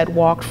Rice had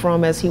walked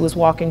from as he was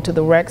walking to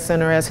the rec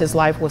center as his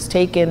life was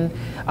taken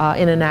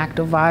in an act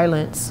of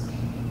violence,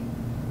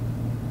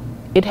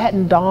 it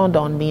hadn't dawned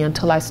on me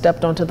until I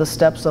stepped onto the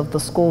steps of the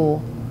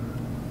school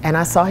and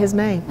I saw his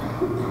name.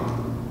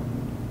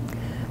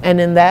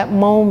 And in that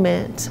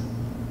moment,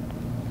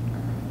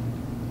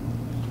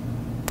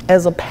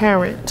 as a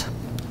parent,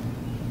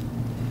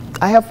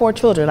 I have 4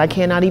 children. I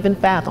cannot even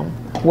fathom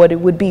what it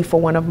would be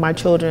for one of my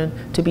children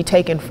to be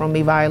taken from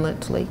me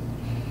violently.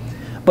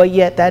 But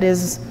yet that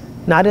is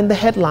not in the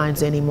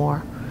headlines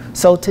anymore.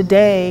 So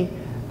today,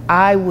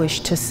 I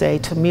wish to say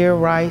Tamir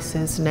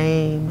Rice's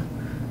name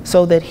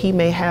so that he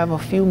may have a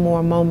few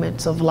more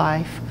moments of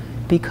life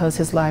because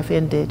his life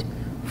ended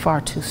far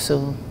too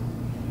soon.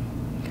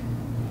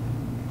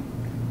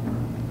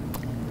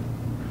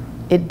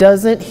 It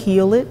doesn't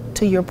heal it,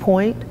 to your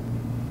point.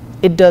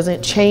 It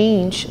doesn't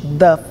change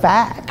the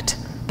fact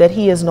that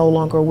he is no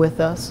longer with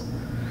us,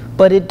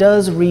 but it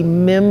does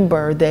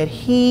remember that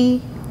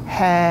he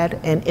had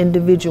an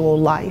individual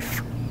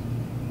life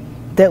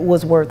that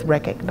was worth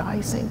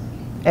recognizing,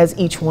 as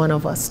each one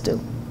of us do.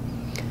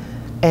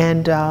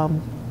 And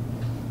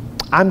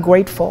I'm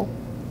grateful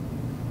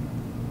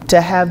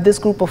to have this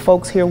group of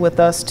folks here with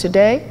us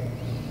today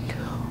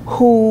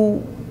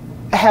who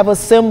have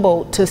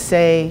assembled to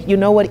say, you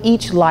know what,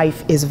 each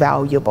life is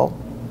valuable.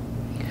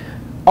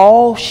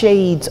 All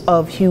shades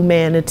of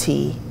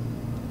humanity,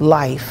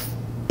 life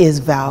is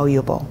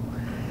valuable.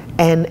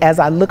 And as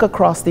I look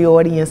across the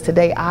audience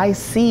today, I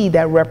see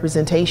that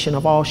representation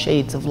of all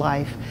shades of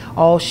life,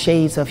 all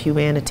shades of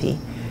humanity.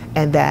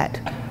 And that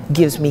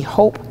gives me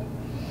hope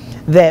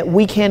that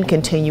we can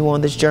continue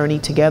on this journey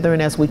together.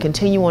 And as we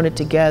continue on it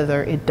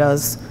together, it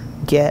does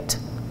get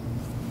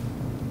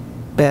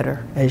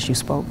better, as you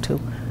spoke to.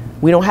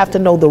 We don't have to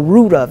know the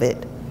root of it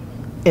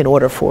in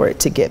order for it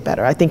to get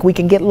better. I think we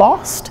can get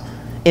lost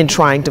in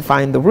trying to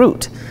find the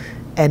root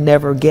and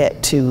never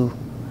get to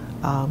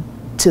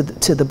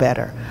the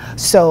better.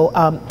 So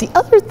the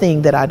other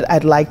thing that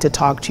I'd like to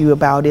talk to you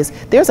about is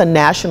there's a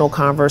national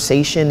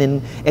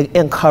conversation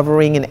in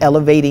covering and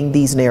elevating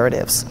these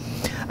narratives.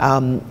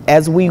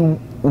 As we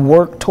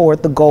work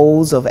toward the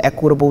goals of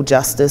equitable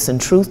justice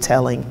and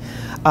truth-telling,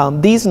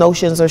 these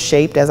notions are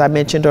shaped, as I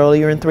mentioned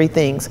earlier, in 3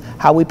 things: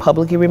 how we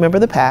publicly remember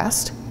the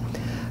past,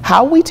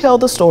 how we tell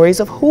the stories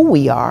of who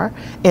we are,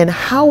 and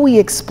how we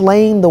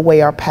explain the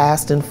way our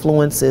past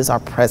influences our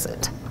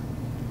present.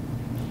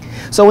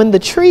 So in The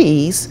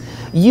Trees,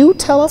 you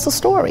tell us a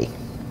story.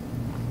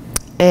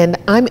 And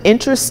I'm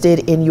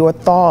interested in your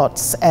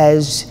thoughts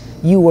as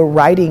you were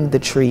writing The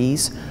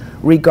Trees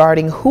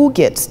regarding who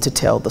gets to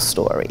tell the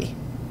story,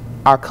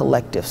 our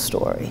collective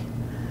story.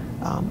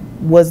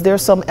 Was there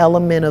some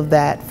element of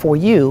that for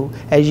you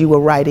as you were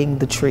writing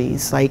The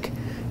Trees, like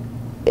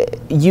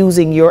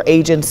using your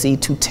agency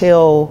to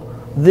tell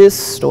this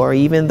story?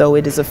 Even though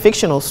it is a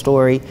fictional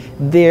story,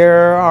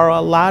 there are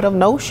a lot of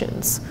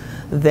notions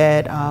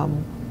that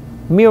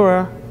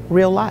mirror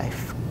real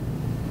life.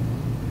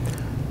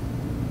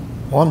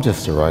 Well, I'm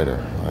just a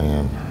writer. I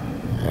am.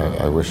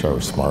 I wish I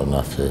was smart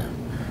enough to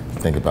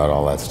think about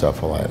all that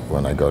stuff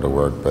when I go to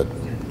work, but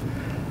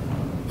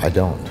I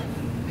don't.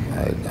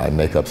 I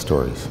make up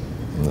stories,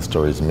 and the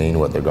stories mean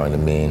what they're going to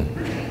mean,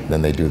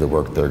 then they do the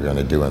work they're going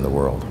to do in the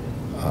world.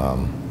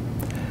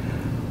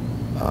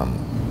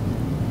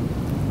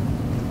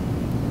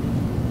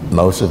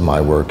 Most of my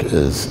work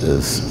is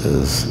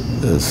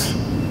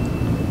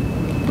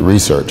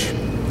research,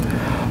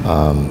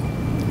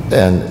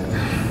 and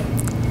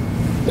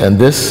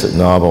this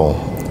novel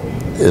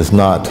is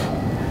not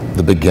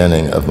the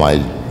beginning of my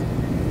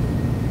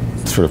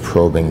sort of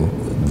probing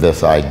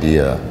this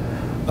idea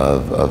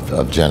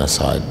of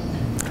genocide,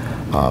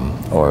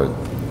 or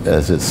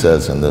as it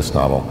says in this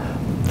novel,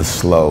 the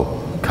slow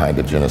kind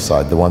of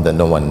genocide, the one that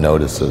no one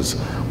notices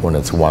when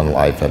it's one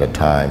life at a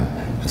time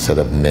instead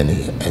of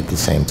many at the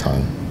same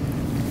time.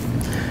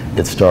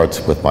 It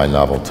starts with my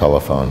novel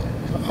Telephone,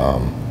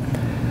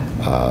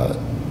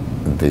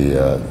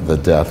 the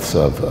deaths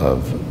of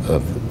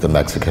the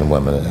Mexican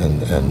women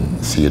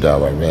in Ciudad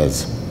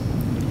Juarez,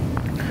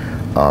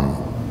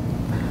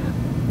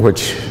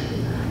 which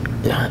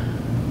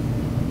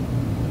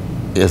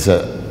is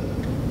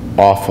an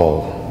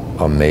awful,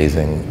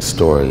 amazing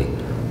story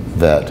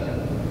that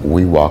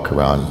we walk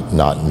around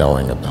not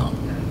knowing about.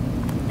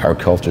 Our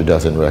culture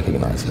doesn't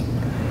recognize it.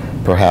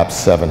 Perhaps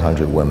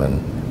 700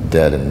 women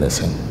dead and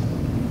missing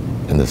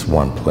in this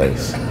one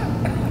place.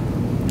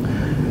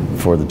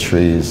 for the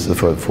trees,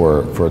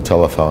 for a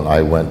telephone,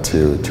 I went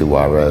to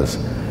Juarez,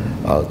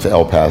 to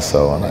El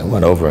Paso, and I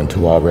went over into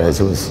Juarez.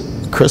 It was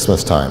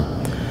Christmas time,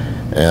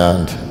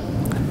 and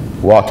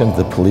walked into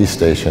the police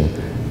station,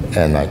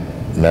 and I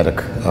met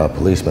a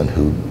policeman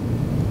who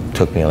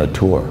took me on a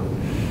tour.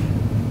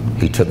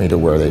 He took me to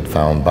where they'd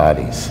found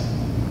bodies.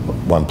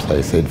 One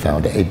place they'd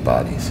found 8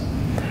 bodies.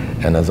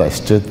 And as I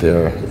stood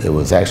there, it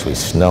was actually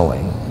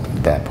snowing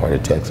in that part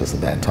of Texas at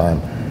that time,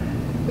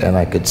 and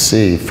I could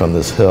see from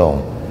this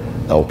hill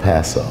El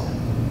Paso,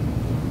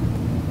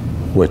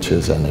 which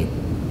is a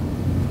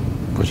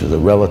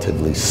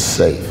relatively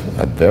safe,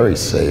 a very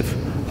safe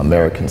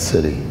American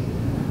city.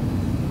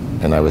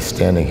 And I was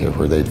standing here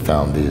where they'd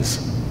found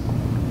these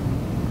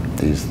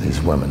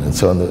women. And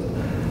so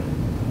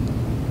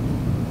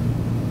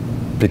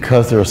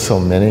because there are so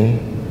many,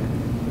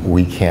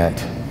 we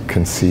can't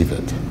conceive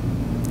it.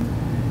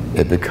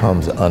 It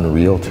becomes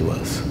unreal to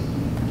us.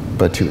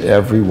 But to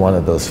every one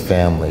of those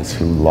families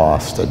who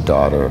lost a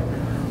daughter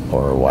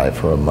or a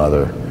wife or a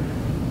mother,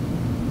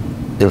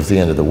 it was the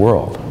end of the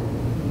world.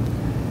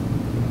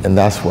 And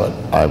that's what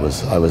I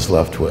was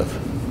left with.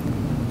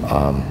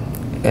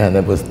 And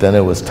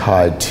it was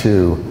tied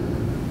to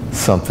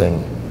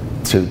something,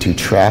 to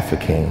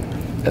trafficking,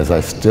 as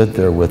I stood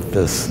there with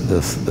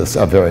this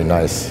a very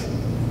nice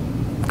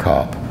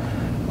cop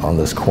on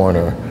this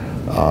corner,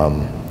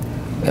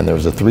 and there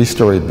was a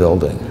 3-story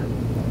building,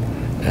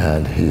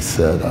 and he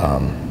said,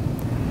 on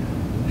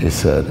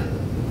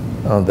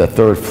the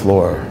 3rd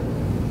floor,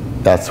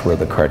 that's where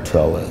the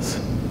cartel is.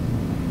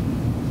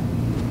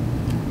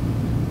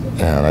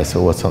 And I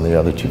said, what's on the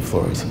other 2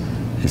 floors?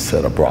 He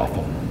said, a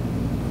brothel.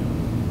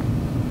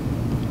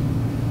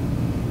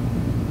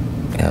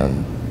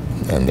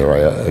 And there I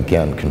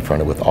again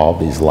confronted with all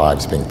these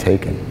lives being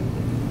taken,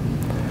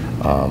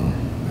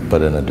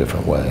 but in a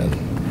different way. And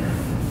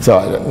so,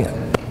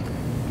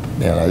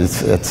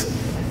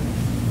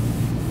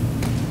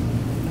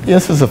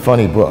 this is a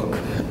funny book,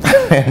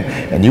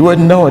 and you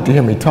wouldn't know it to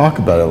hear me talk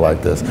about it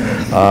like this.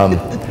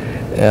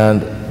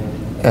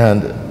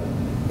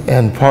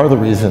 And part of the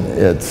reason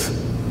it's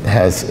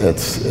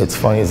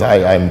funny is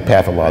I'm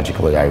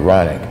pathologically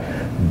ironic,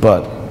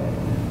 but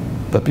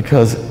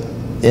because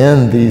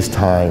in these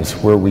times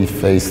where we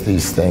face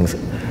these things,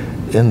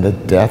 in the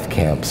death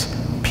camps,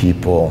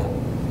 people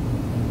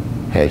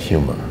had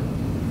humor,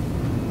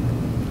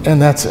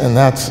 and that's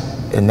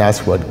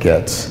what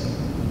gets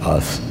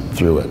us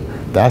through it.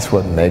 That's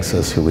what makes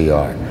us who we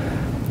are.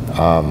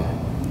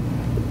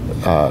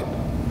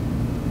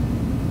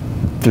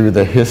 Through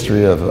the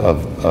history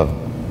of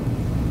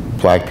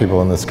black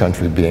people in this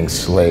country being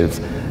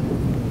slaves,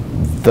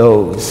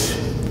 those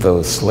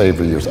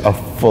slavery years are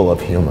full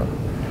of humor.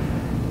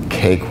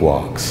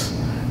 Cakewalks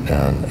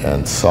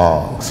and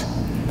songs,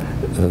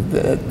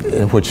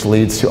 which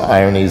leads to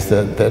ironies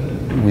that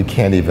we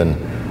can't even,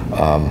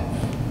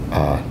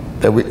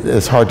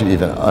 it's hard to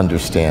even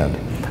understand.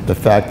 The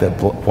fact that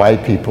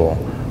white people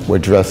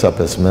would dress up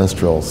as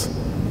minstrels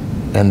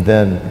and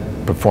then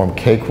perform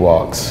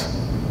cakewalks,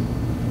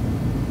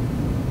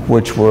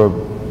 which were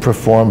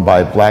performed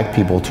by black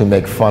people to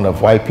make fun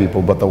of white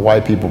people, but the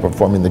white people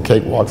performing the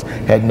cakewalks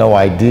had no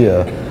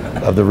idea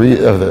of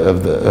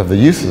the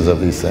uses of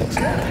these things.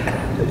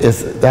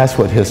 That's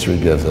what history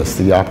gives us,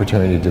 the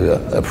opportunity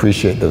to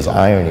appreciate those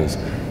ironies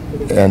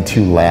and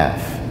to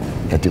laugh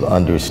and to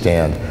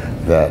understand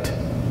that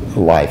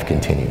life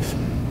continues.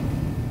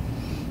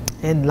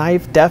 And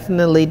life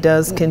definitely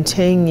does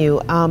continue.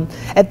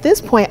 At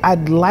this point,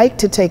 I'd like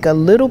to take a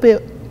little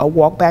bit a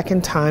walk back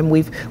in time.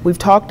 We've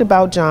talked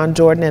about John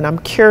Jordan, and I'm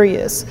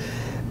curious,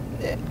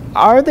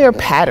 are there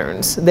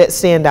patterns that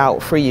stand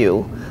out for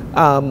you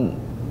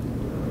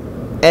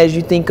as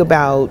you think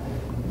about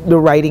the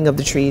writing of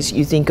the trees,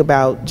 you think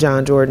about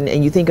John Jordan,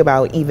 and you think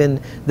about even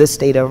the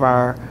state of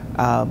our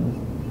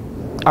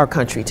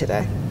country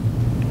today?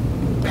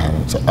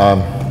 Patterns.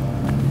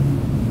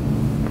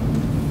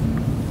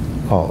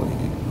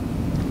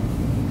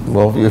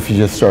 Well, if you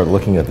just start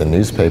looking at the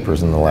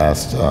newspapers in the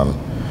last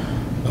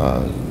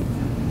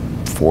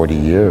 40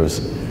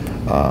 years,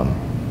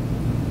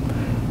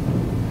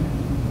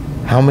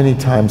 how many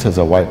times has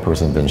a white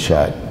person been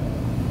shot?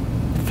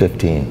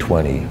 15,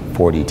 20,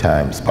 40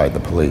 times by the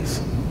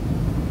police?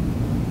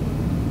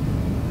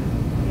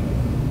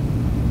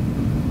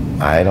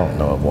 I don't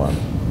know of one,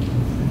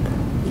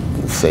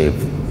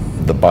 save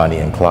the Bonnie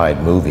and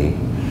Clyde movie.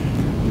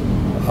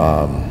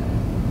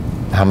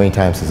 How many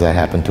times has that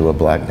happened to a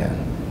black man?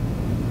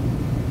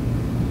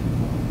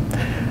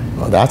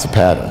 Well, that's a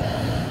pattern.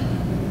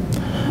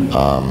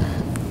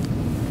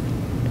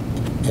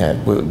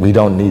 And we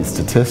don't need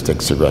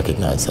statistics to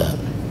recognize that.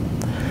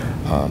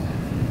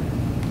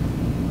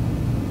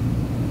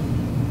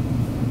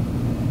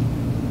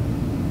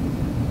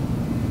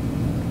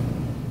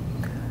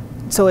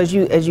 So as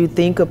you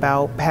think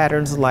about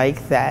patterns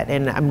like that,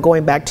 and I'm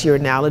going back to your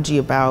analogy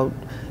about,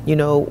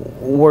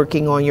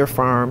 working on your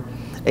farm,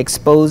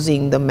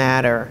 exposing the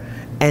matter,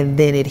 and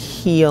then it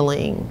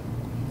healing,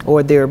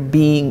 or it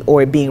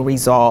being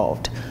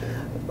resolved.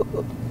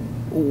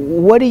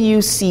 what do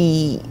you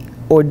see,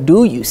 or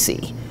do you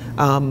see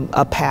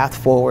a path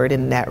forward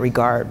in that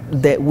regard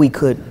that we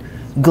could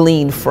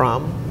glean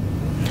from?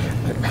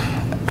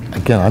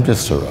 Again, I'm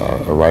just a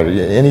writer.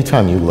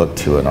 Anytime you look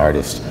to an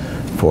artist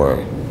for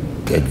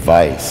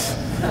advice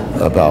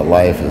about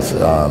life, is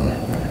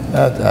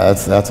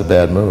that's a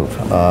bad move.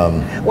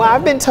 Well,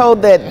 I've been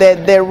told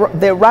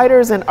that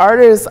writers and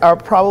artists are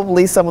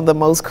probably some of the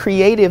most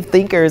creative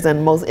thinkers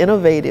and most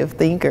innovative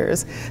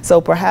thinkers. So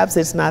perhaps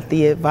it's not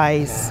the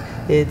advice.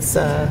 It's.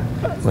 I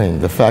mean,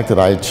 the fact that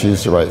I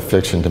choose to write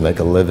fiction to make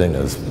a living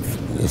is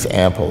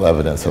ample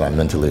evidence that I'm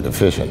mentally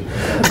deficient.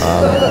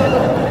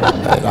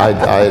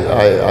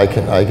 I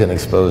can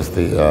expose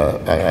the.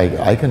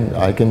 I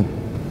can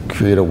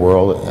create a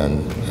world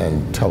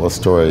and tell a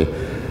story,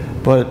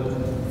 but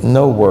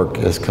no work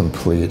is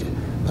complete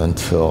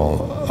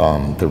until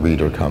the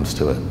reader comes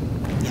to it.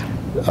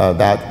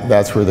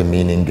 That's where the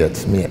meaning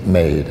gets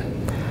made.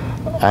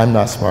 I'm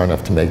not smart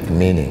enough to make the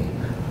meaning.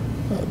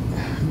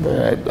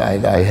 But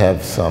I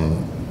have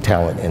some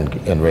talent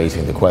in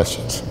raising the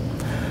questions,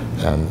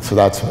 and so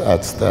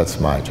that's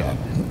my job.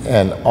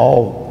 And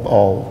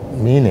all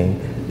meaning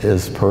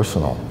is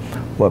personal.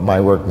 What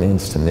my work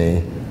means to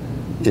me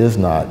is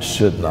not,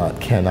 should not,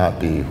 cannot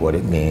be what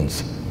it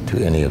means to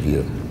any of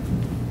you.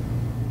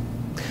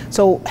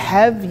 So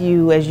have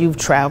you, as you've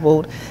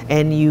traveled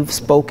and you've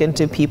spoken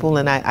to people,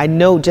 and I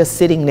know just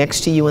sitting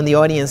next to you in the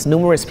audience,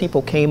 numerous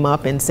people came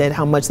up and said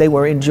how much they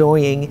were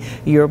enjoying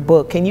your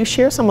book. Can you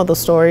share some of the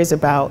stories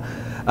about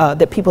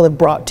that people have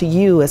brought to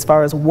you as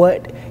far as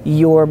what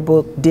your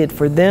book did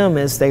for them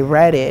as they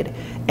read it,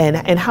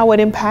 and how it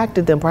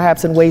impacted them,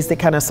 perhaps in ways that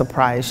kind of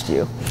surprised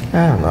you?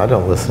 I don't know, I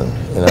don't listen.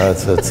 You know,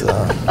 it's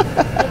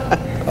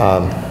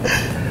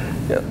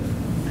yeah.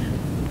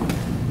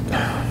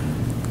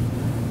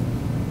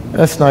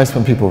 It's nice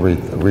when people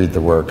read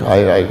the work.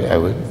 I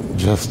would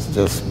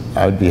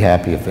I would be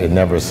happy if they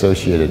never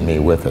associated me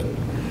with it.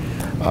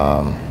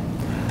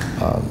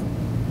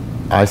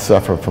 I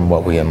suffer from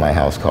what we in my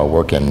house call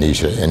work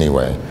amnesia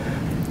anyway.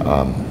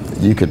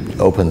 You could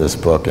open this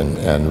book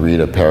and read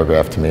a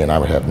paragraph to me and I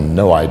would have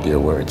no idea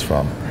where it's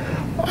from.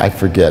 I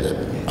forget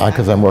it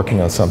because I'm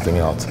working on something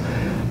else.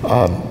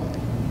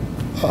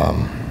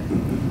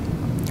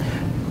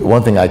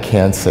 One thing I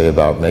can say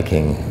about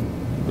making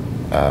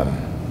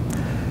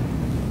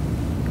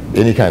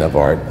any kind of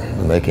art,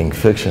 making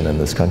fiction in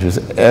this country, is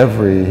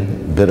every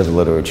bit of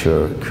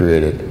literature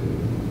created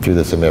through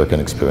this American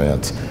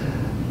experience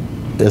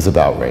is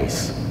about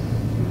race,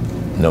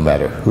 no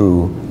matter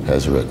who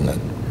has written it.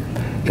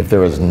 If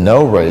there is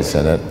no race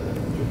in it,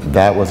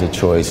 that was a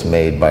choice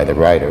made by the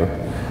writer,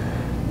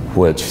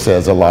 which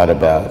says a lot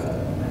about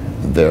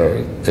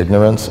their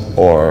ignorance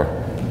or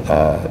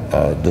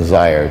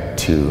desire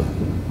to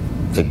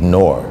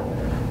ignore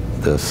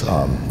this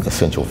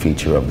essential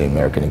feature of the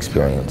American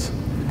experience.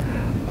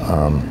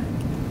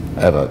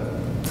 I have a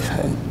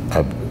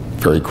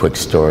very quick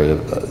story.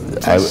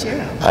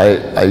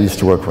 I used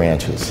to work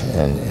ranches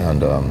in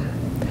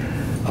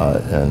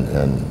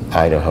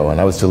Idaho,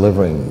 and I was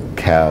delivering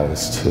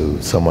cows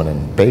to someone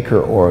in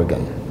Baker,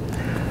 Oregon.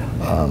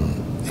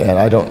 And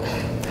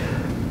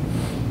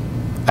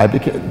I'll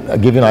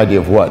give you an idea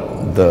of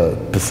what the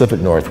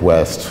Pacific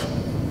Northwest,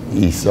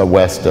 east of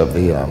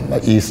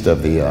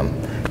the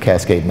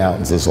Cascade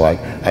Mountains is like.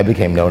 I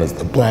became known as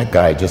the black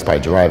guy just by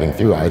driving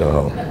through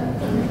Idaho.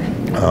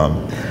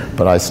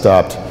 But I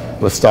stopped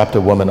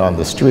a woman on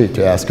the street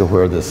to ask her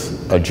where this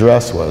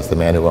address was, the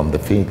man who owned the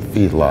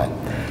feedlot.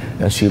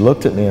 And she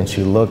looked at me and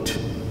she looked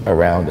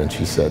around and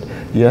she said,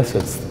 "Yes,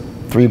 it's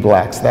 3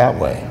 blocks that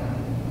way."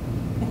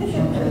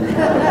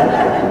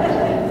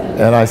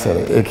 And I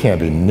said, "It can't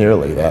be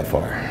nearly that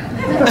far."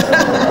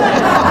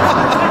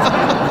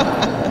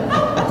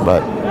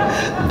 But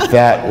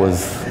that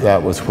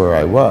was where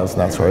I was,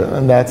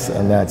 and that's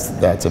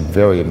a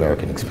very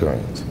American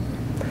experience.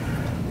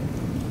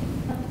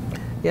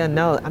 Yeah,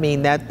 no, I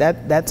mean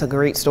that's a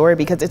great story,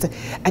 because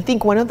I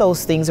think one of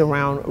those things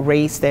around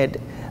race that,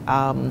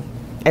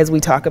 as we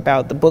talk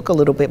about the book a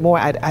little bit more,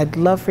 I'd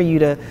love for you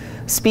to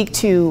speak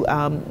to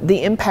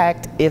the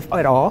impact, if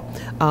at all,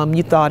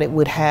 you thought it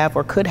would have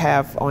or could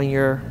have on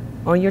your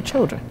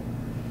children.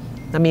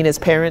 I mean, as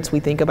parents, we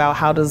think about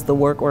how does the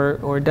work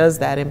or does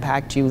that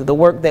impact you? The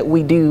work that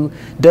we do,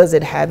 does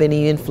it have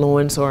any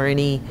influence or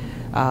any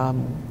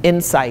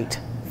insight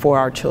for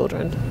our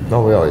children?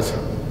 No, we always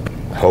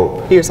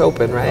hope. Here's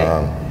hoping, right?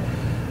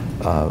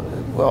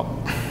 Well,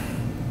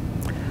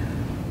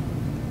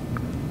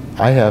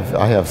 I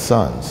have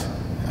sons.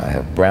 I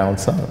have brown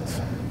sons.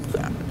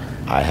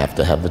 I have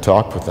to have the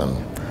talk with them,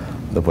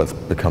 what's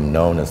become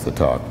known as the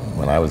talk.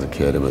 When I was a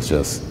kid, it was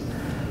just,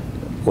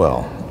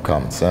 well,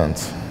 common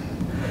sense.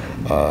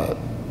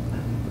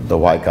 The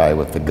white guy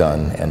with the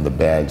gun and the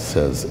badge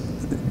says,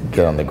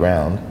 "Get on the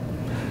ground."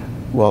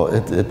 Well,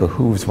 it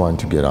behooves one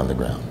to get on the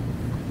ground.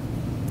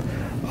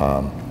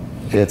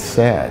 It's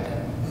sad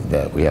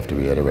that we have to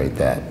reiterate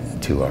that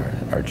to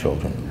our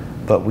children,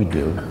 but we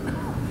do.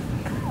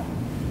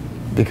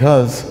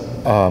 Because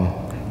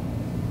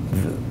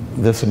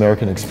this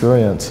American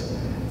experience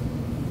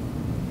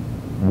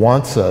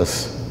wants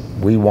us,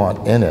 we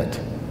want in it,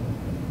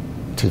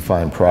 to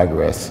find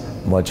progress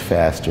much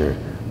faster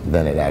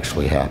than it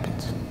actually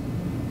happens.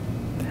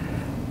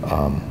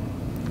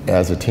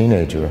 As a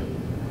teenager,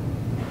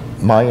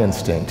 my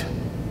instinct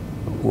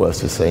was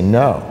to say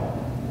no.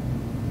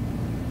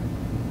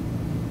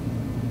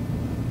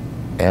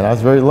 And I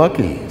was very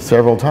lucky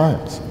several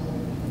times.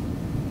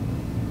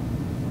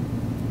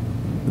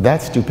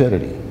 That's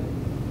stupidity.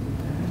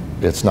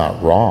 It's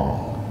not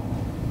wrong.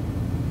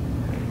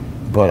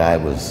 But I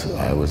was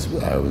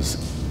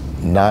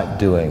not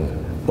doing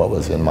what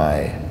was in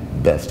my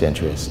best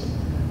interest.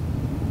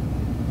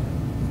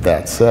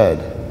 That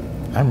said,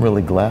 I'm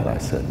really glad I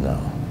said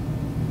no.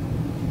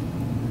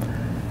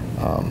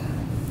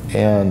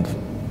 And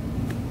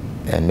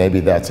maybe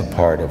that's a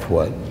part of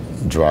what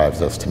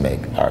drives us to make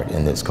art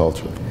in this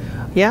culture.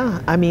 Yeah,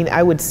 I mean,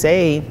 I would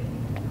say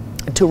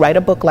to write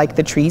a book like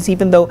The Trees,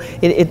 even though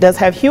it does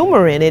have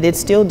humor in it, it's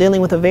still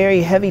dealing with a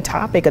very heavy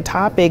topic, a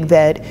topic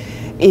that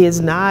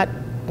is not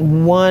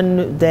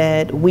one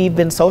that we've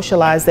been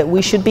socialized that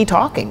we should be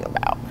talking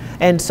about.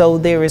 And so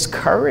there is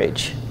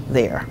courage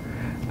there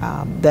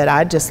that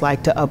I'd just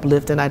like to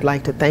uplift, and I'd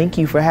like to thank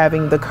you for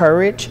having the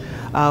courage,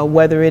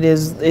 whether it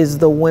is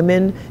the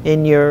women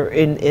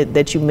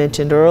that you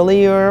mentioned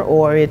earlier,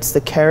 or it's the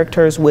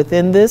characters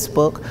within this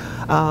book.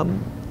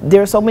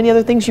 There are so many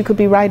other things you could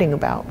be writing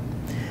about.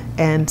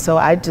 And so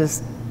I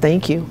just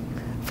thank you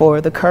for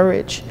the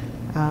courage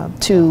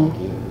to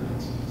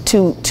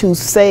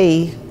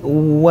say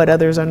what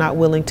others are not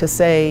willing to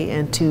say,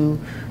 and to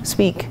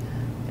speak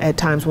at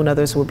times when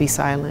others will be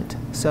silent.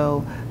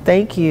 So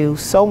thank you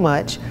so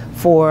much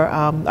for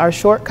our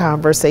short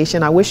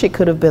conversation. I wish it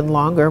could have been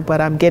longer, but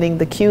I'm getting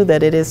the cue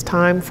that it is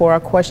time for our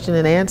question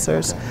and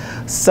answers.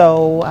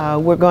 So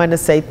we're going to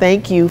say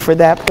thank you for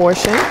that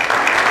portion.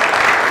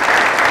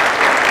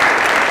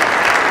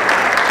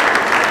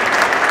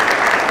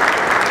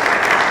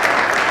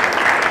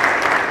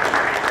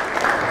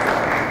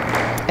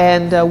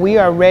 And we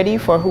are ready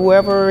for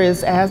whoever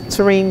is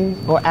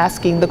answering or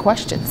asking the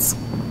questions.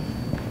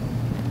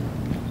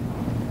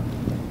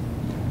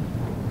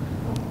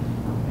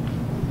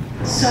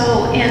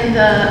 So in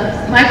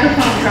the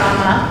microphone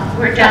drama,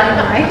 we're down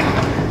a mic.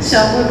 So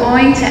we're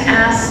going to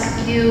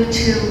ask you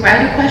to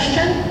write a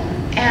question,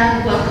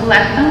 and we'll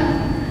collect them,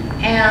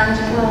 and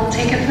we'll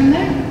take it from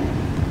there.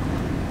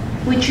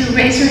 Would you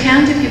raise your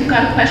hand if you've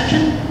got a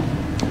question?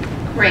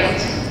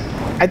 Great.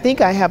 I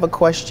think I have a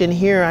question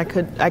here I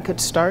could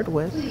start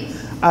with.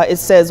 It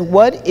says,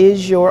 what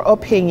is your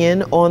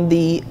opinion on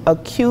the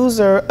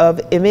accuser of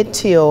Emmett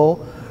Till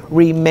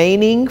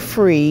remaining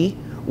free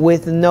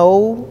with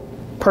no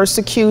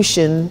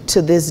persecution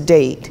to this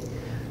date?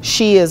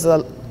 She is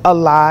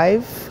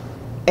alive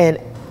and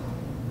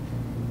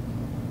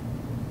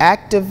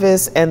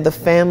activist, and the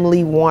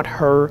family want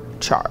her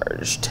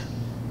charged.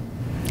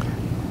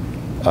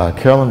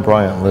 Carolyn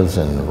Bryant lives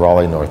in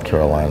Raleigh, North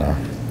Carolina.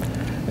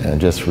 And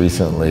just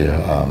recently,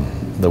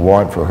 the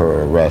warrant for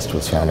her arrest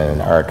was found in an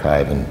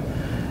archive in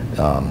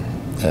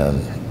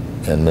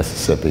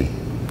Mississippi.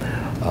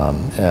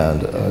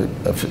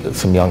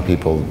 Some young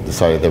people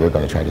decided they were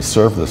going to try to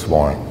serve this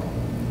warrant.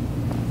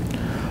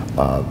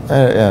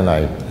 And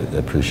I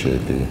appreciate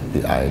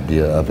the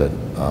idea of it.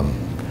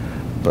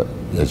 But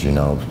as you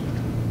know,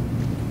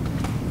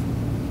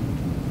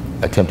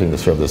 attempting to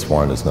serve this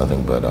warrant is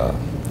nothing but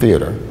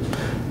theater.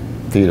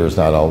 Theater is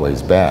not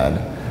always bad,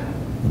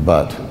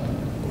 but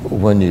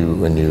when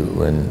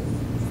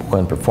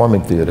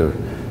performing theater,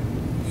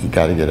 you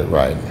got to get it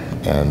right.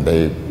 And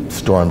they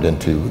stormed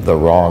into the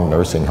wrong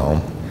nursing home.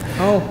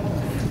 Oh.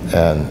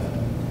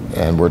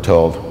 And we're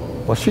told,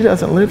 well, she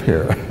doesn't live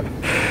here.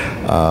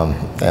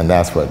 And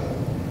that's what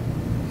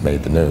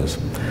made the news.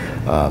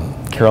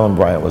 Carolyn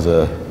Bryant was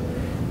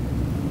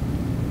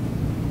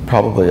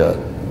probably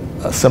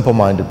a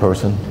simple-minded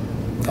person,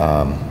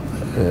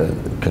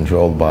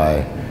 controlled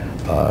by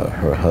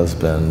her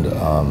husband.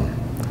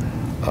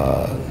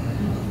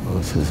 What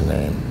was his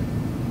name?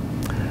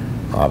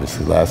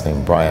 Obviously, last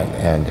name Bryant,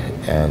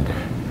 and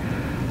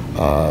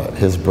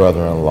his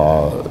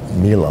brother-in-law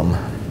Milam,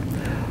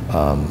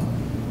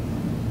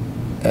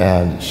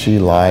 and she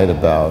lied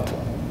about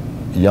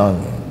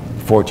young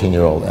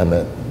 14-year-old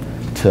Emmett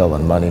Till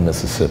in Money,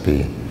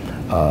 Mississippi,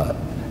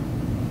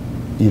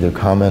 either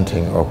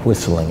commenting or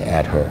whistling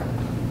at her,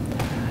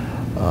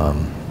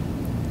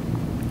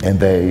 and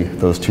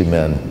those two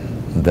men,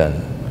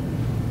 then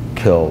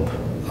killed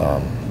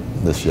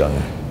this young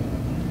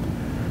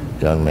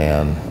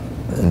man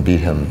and beat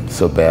him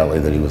so badly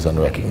that he was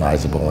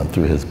unrecognizable and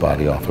threw his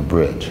body off a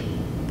bridge.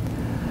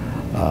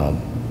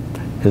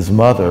 His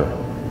mother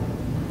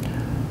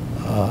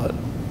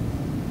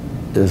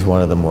is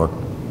one of the more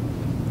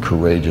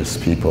courageous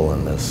people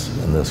in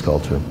this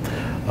culture.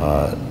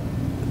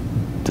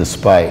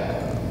 Despite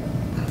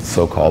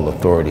so-called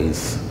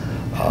authorities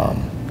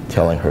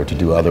telling her to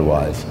do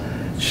otherwise,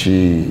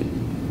 she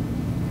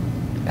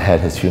had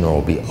his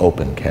funeral be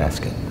open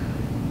casket.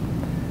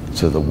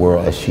 so the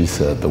world, as she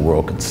said, the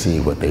world could see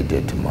what they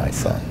did to my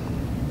son.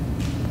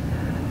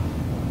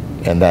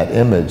 And that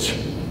image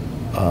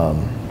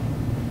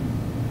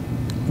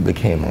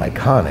became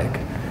iconic,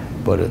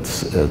 but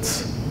it's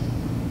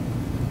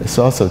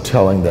also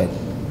telling that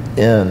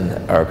in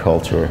our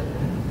culture,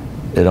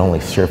 it only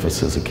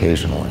surfaces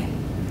occasionally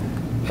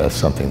as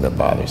something that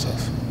bothers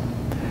us.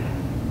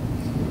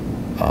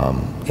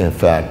 In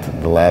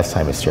fact, the last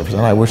time it surfaced,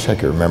 and I wish I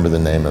could remember the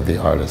name of the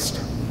artist,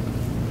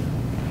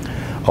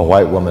 a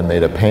white woman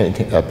made a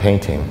painting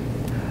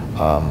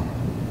of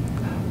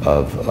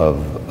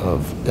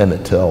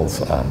Emmett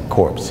Till's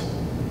corpse.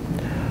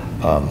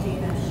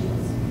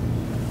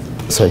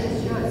 Sorry,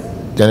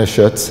 Dennis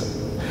Schutz.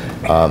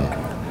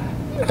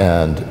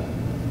 And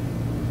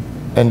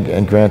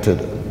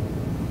granted,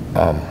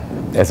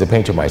 as a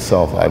painter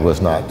myself, I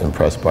was not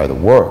impressed by the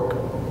work,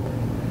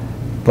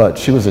 but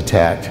she was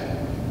attacked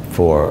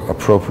for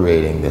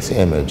appropriating this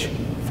image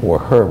for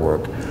her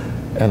work,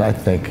 and I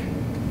think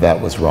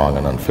that was wrong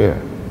and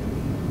unfair.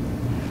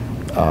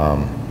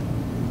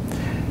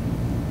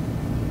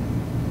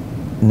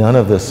 None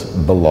of this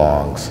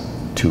belongs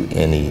to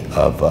any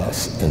of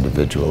us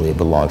individually. It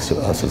belongs to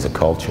us as a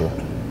culture.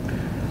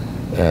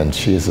 And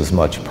she is as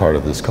much part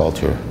of this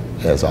culture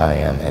as I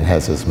am, and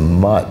has as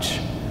much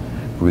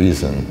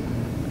reason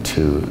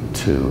to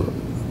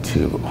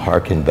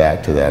hearken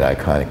back to that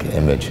iconic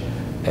image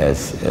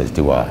as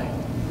do I.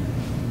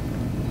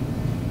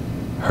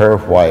 Her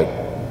white,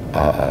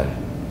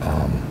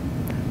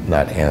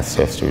 not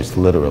ancestors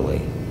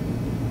literally,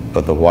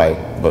 but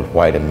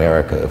white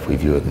America, if we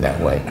view it in that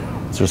way,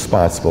 is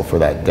responsible for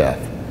that death.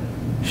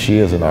 She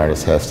as an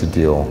artist has to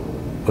deal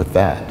with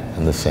that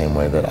in the same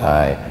way that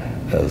I,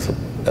 as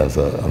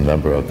a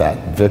member of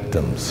that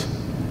victims,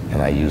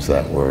 and I use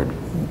that word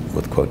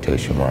with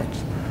quotation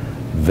marks,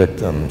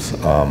 victims,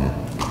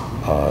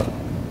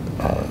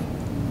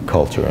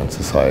 culture and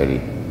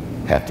society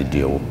have to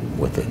deal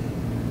with it.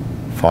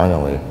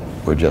 Finally,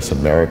 we're just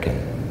American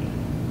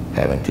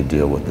having to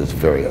deal with this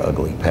very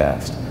ugly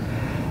past.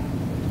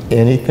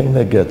 Anything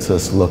that gets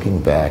us looking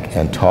back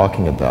and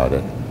talking about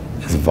it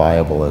is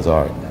viable as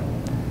art.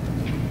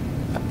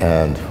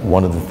 And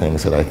one of the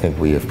things that I think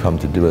we have come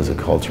to do as a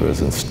culture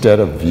is, instead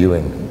of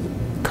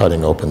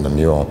cutting open the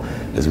mule,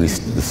 is we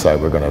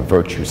decide we're going to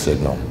virtue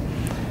signal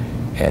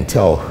and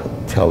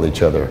tell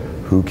each other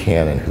who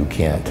can and who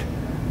can't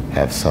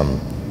have some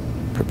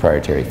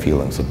proprietary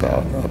feelings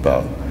about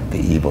the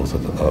evils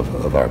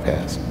of our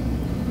past.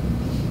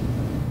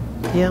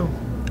 Yeah,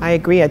 I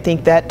agree. I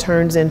think that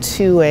turns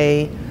into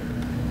a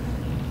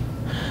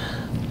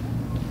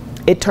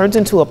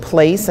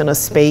place and a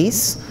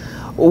space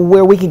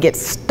where we can get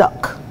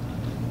stuck.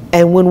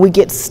 And when we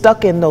get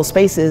stuck in those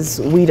spaces,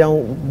 we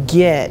don't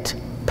get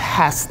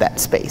past that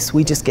space.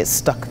 We just get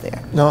stuck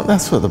there. No,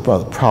 that's what the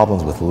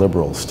problems with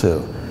liberals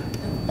too.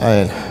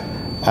 I mean,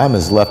 I'm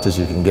as left as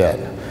you can get,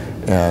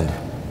 and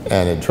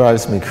it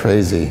drives me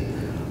crazy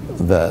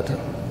that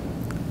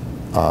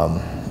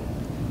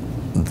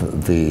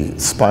the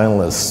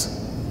spineless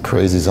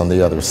crazies on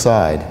the other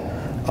side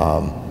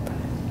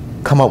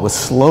come up with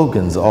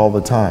slogans all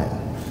the time.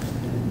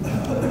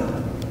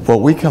 Well,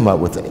 we come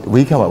up with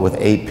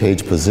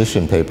 8-page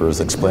position papers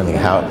explaining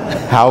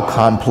how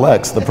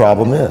complex the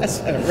problem is.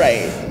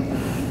 Right.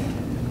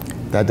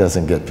 That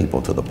doesn't get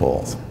people to the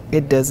polls.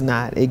 It does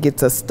not. It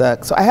gets us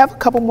stuck. So I have a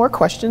couple more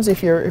questions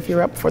if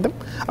you're up for them.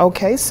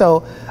 Okay,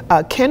 so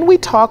can we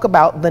talk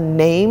about the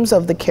names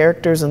of the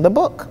characters in the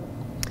book?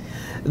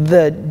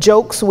 The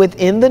jokes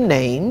within the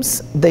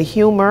names, the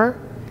humor,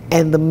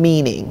 and the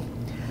meaning.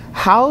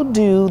 How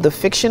do the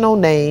fictional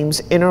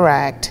names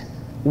interact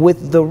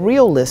with the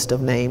real list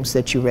of names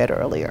that you read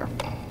earlier?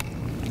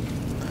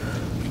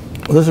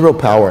 Well, there's a real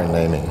power in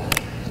naming.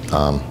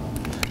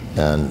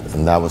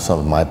 And that was some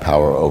of my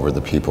power over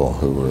the people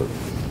who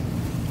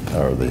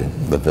are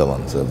the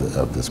villains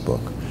of this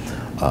book.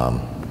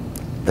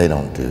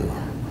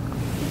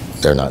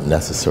 They're not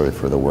necessary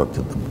for the work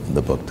that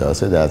the book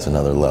does. It adds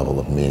another level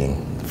of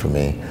meaning for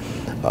me.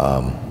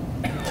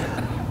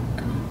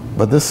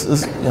 But this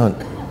is,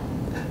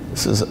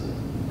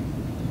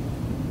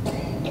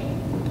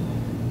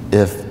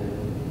 if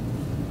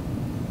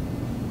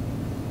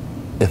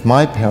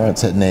my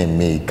parents had named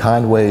me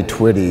Conway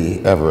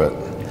Twitty Everett,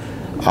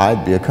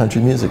 I'd be a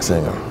country music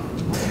singer.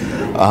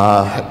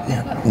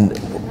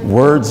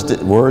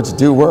 Words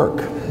do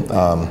work,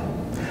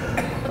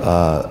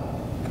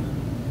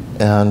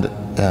 and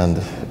at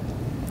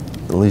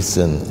least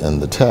in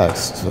the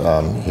text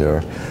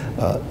here,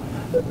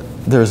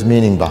 there's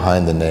meaning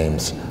behind the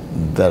names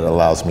that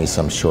allows me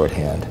some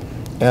shorthand.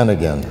 And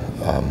again,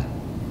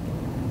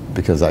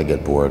 because I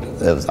get bored,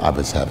 I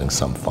was having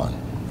some fun,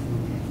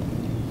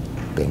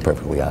 being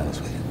perfectly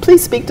honest with you.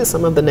 Please speak to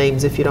some of the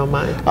names if you don't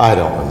mind. I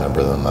don't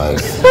remember them.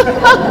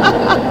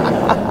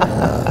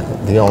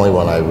 The only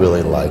one I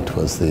really liked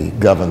was the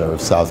governor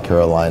of South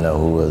Carolina,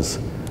 who was,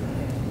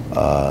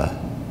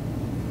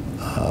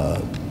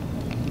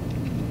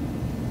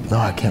 no,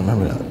 I can't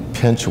remember that.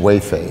 Pinch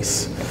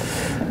Wayface.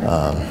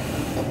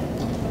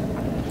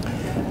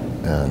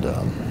 And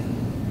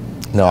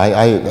no,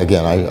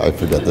 I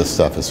forget this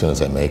stuff as soon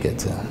as I make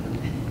it. So.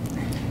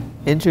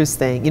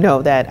 Interesting. You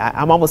know that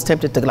I'm almost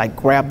tempted to like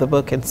grab the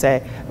book and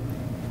say,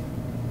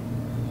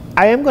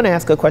 I am going to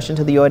ask a question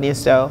to the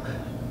audience though.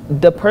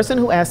 The person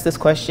who asked this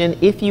question,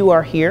 if you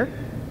are here,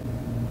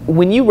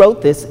 when you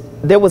wrote this,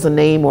 there was a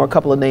name or a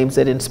couple of names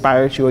that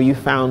inspired you or you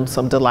found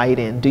some delight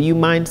in. Do you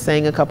mind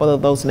saying a couple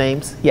of those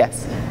names?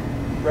 Yes.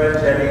 Red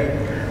Jetty.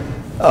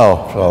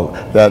 Oh, well,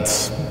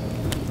 that's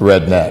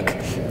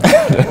redneck.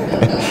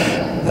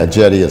 A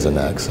jetty is an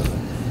accent.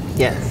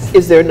 Yes.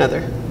 Is there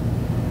another?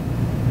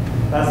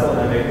 That's the one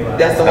that made me laugh.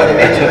 That's the one that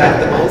made you laugh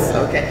the most?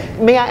 Okay.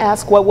 May I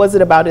ask, what was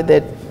it about it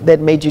that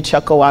made you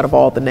chuckle out of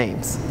all the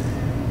names?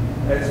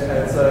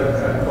 It's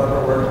a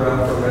clever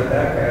workaround for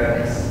redneck,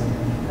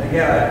 and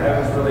again, I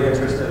was really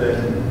interested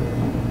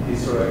in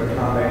these sort of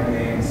comic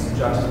names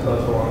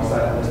juxtaposed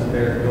alongside a list of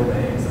very real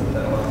names and what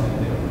that allows you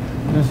to do.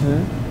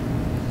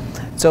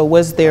 Mm-hmm. So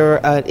was there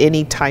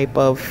any type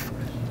of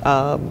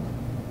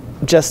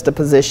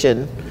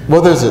juxtaposition?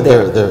 Well, there's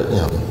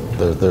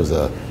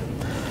a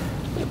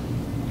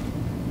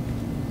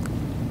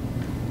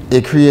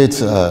it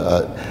creates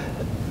a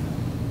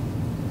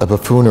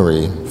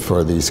buffoonery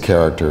for these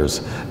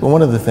characters. But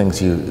one of the things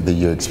that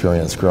you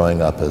experience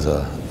growing up as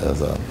a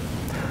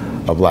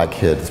black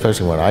kid,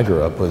 especially when I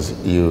grew up, was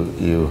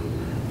you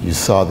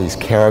saw these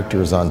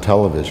characters on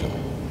television.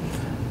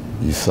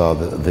 You saw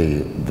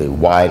the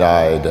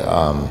wide-eyed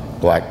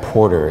black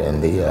porter in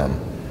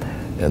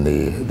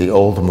the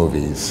old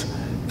movies,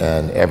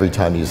 and every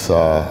time you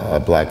saw a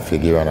black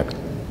figure on a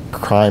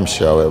crime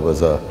show, it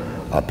was a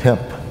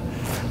pimp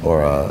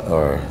or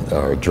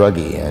a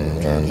druggie,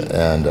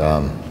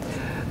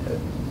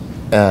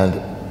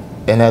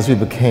 and as we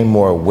became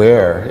more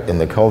aware in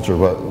the culture,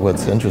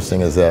 what's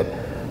interesting is that,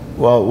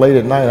 well, late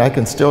at night I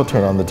can still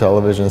turn on the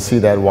television and see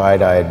that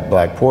wide-eyed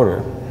black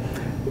porter,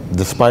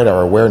 despite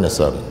our awareness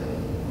of it.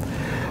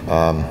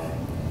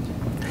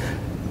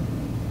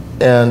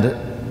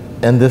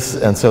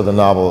 And so the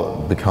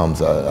novel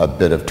becomes a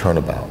bit of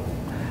turnabout.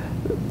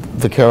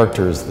 The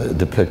characters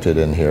depicted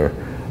in here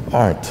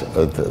aren't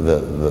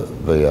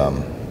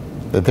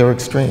they're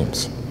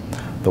extremes.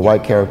 The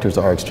white characters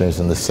are extremes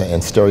and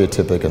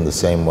stereotypic in the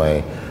same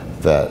way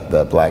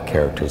that black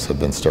characters have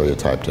been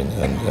stereotyped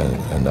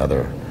in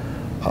other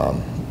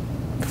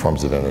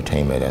forms of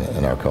entertainment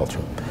in our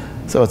culture.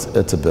 So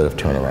it's a bit of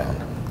turnaround.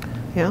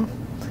 Yeah.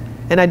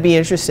 And I'd be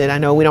interested, I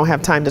know we don't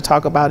have time to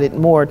talk about it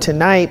more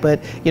tonight, but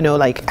you know,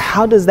 like,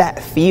 how does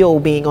that feel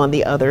being on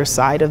the other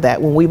side of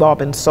that when we've all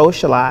been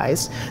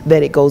socialized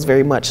that it goes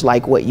very much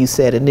like what you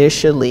said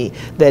initially,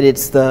 that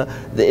it's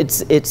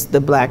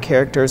the black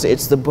characters,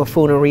 it's the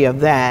buffoonery of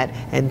that,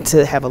 and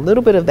to have a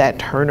little bit of that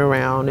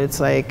turnaround, it's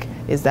like,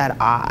 is that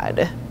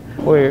odd?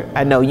 Or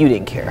I know you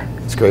didn't care.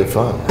 It's great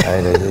fun.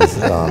 And it is,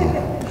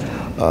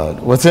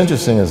 what's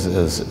interesting is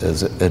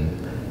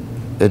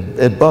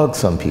it bugs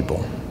some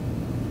people.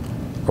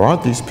 Or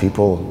aren't these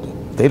people,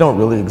 they don't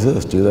really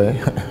exist, do they?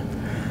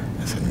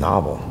 It's a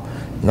novel.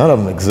 None of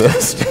them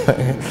exist.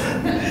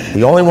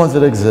 The only ones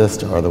that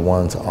exist are the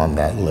ones on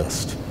that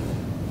list.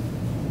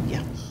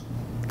 Yeah,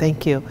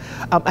 thank you.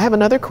 I have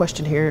another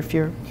question here if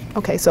you're,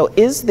 okay, so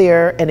is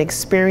there an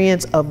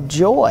experience of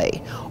joy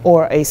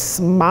or a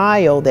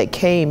smile that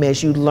came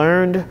as you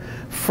learned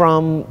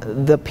from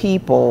the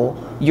people,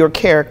 your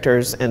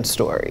characters and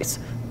stories?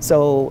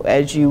 So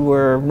as you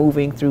were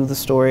moving through the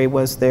story,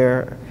 was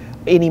there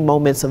any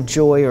moments of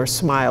joy or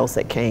smiles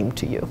that came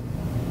to you?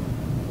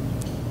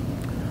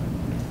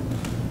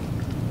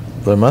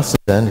 There must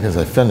have been, because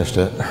I finished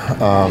it.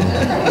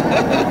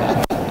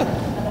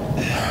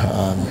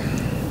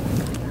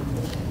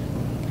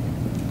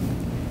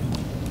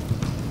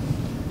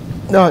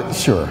 No,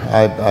 sure.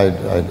 I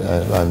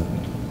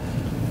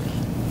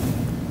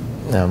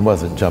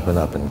wasn't jumping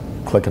up and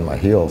clicking my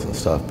heels and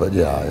stuff, but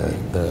yeah,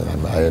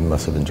 I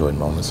must have enjoyed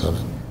moments of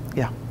it.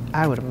 Yeah.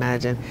 I would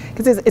imagine,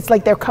 because it's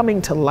like they're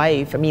coming to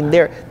life. I mean,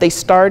 they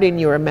start in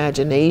your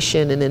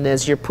imagination, and then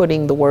as you're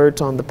putting the words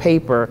on the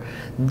paper,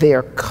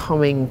 they're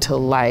coming to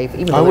life.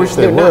 Even I wish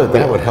they would.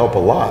 That would help a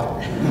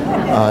lot.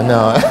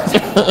 No,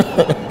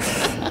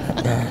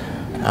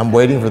 I'm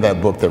waiting for that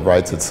book that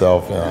writes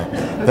itself.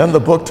 Then the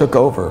book took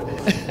over.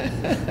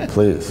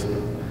 Please.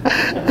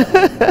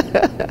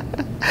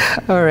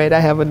 All right, I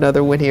have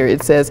another one here.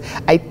 It says,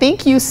 I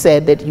think you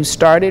said that you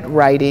started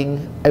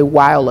writing a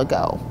while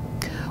ago.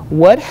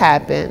 What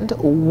happened?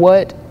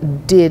 What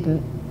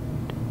did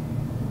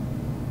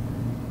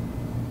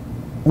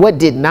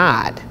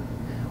not?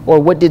 Or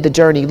what did the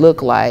journey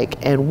look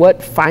like? And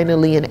what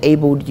finally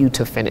enabled you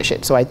to finish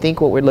it? So I think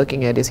what we're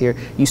looking at is here,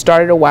 you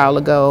started a while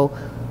ago.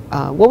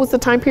 What was the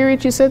time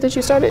period you said that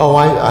you started? Oh,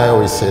 I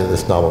always say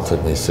this novel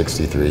took me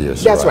 63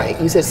 years to write. That's right.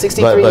 You said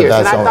 63 years.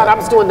 And I thought I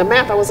was doing the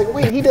math. I was like,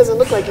 wait, he doesn't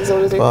look like he's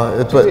older.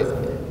 Well,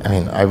 I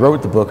mean, I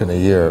wrote the book in a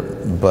year,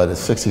 but it's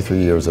 63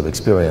 years of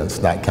experience,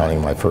 not counting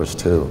my first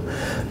two,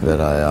 that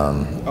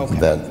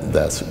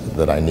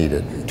I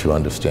needed to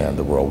understand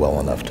the world well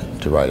enough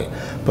to write it.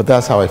 But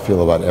that's how I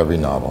feel about every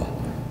novel.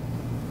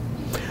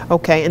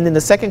 Okay, and then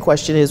the second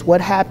question is,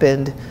 what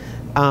happened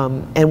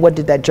and what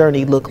did that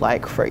journey look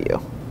like for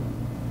you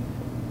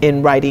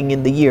in writing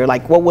in the year?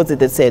 Like, what was it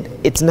that said,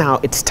 it's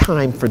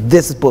time for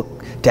this book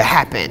to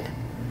happen?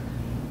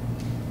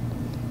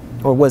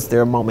 Or was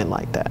there a moment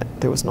like that?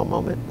 There was no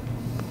moment.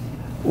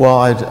 Well,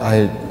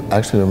 I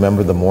actually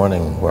remember the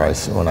morning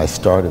when I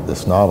started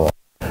this novel.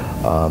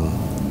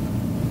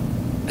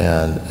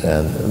 And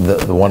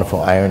the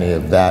wonderful irony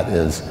of that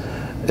is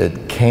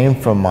it came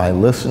from my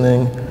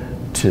listening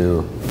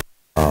to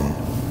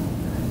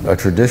a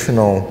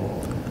traditional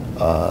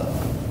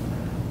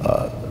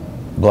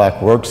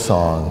black work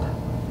song,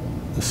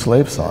 the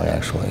slave song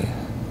actually,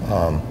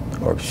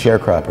 or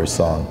sharecropper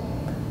song,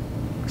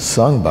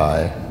 sung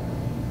by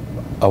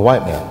a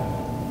white man.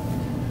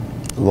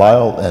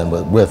 Lyle, and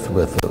with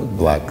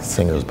black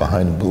singers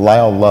behind him.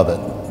 Lyle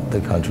Lovett,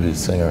 the country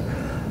singer,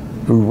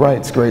 who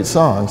writes great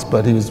songs,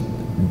 but he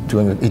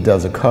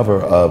does a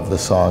cover of the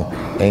song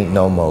 "Ain't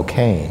No Mo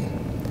Cane,"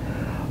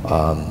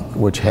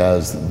 which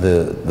has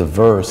the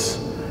verse,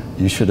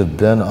 "You should have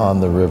been on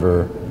the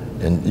river,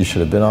 and you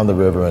should have been on the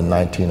river in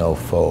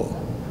 1904.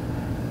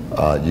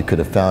 You could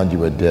have found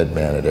you a dead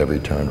man at every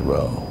turn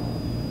row."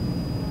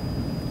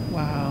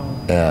 Wow.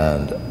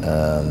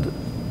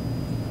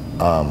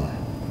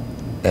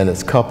 And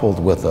it's coupled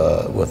with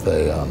a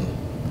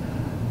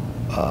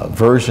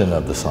version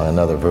of the song,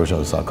 another version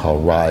of the song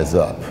called "Rise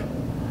Up,"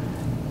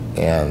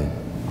 and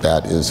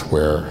that is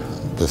where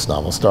this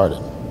novel started.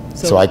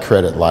 So I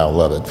credit Lyle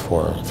Lovett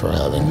for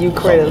having. You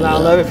credit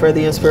Lyle Lovett for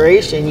the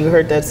inspiration. You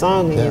heard that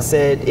song and you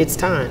said, it's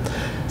time.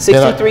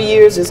 63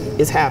 years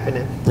is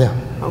happening. Yeah.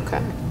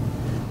 Okay.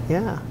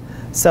 Yeah.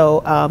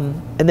 So,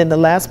 and then the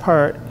last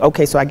part,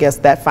 okay, so I guess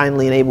that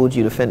finally enabled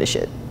you to finish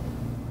it.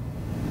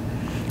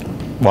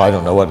 Well, I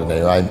don't know what to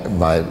name.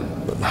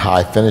 How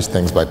I finish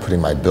things by putting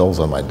my bills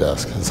on my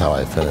desk is how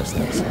I finish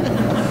things.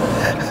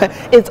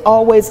 It's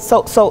always,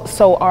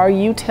 so are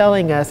you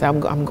telling us,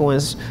 I'm going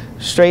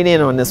straight in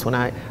on this one,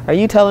 are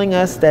you telling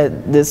us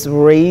that this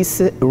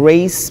race-based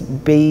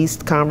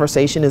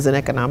conversation is an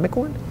economic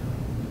one?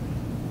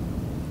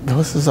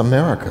 This is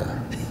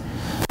America.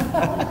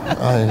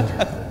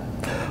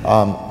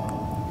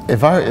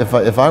 If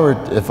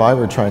I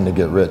were trying to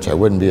get rich, I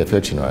wouldn't be a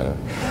fiction writer.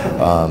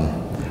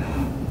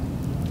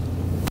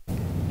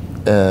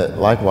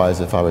 Likewise,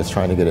 if I was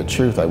trying to get at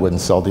truth, I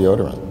wouldn't sell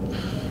deodorant.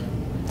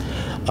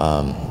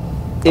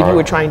 If you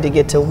were trying to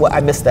get to what? I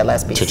missed that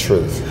last piece. To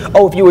truth.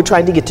 Oh, if you were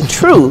trying to get to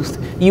truth,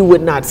 you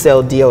would not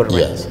sell deodorant.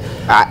 Yes.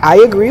 I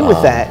agree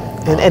with that,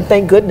 and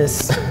thank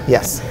goodness.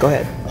 Yes, go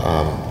ahead.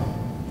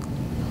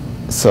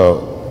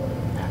 So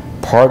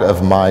part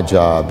of my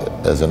job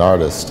as an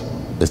artist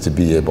is to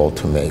be able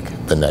to make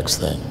the next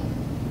thing.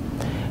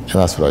 And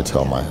that's what I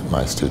tell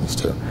my students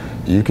too.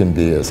 You can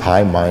be as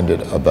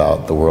high-minded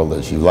about the world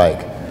as you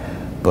like,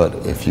 but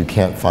if you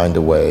can't find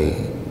a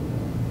way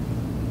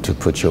to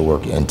put your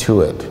work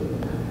into it,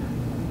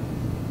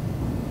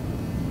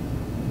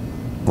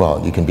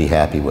 well, you can be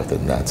happy with it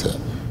and that's it.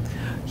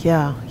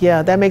 Yeah,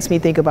 that makes me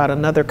think about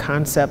another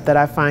concept that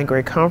I find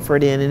great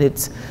comfort in, and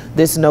it's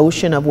this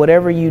notion of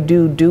whatever you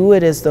do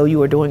it as though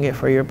you are doing it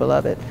for your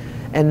beloved.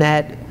 And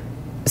that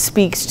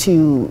speaks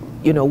to,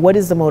 what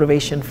is the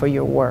motivation for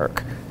your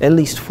work, at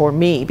least for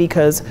me,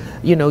 because,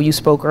 you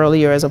spoke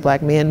earlier as a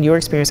black man, your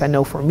experience, I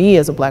know for me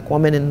as a black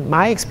woman, in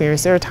my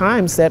experience, there are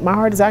times that my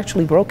heart is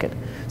actually broken,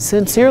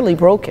 sincerely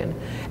broken.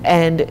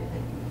 And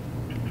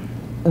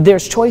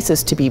there's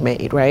choices to be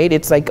made, right?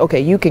 It's like,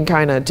 okay, you can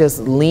kind of just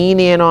lean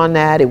in on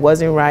that. It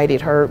wasn't right,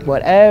 it hurt,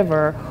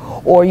 whatever.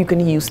 Or you can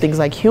use things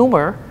like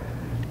humor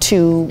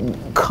to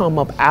come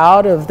up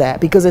out of that,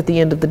 because at the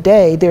end of the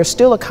day, there's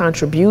still a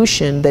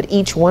contribution that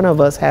each one of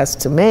us has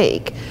to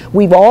make.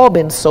 We've all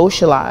been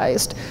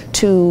socialized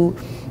to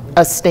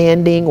a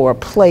standing or a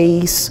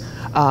place.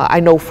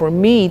 I know for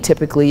me,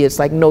 typically, it's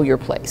like, know your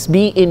place,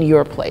 be in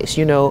your place.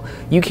 You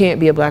can't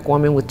be a black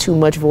woman with too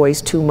much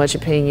voice, too much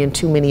opinion,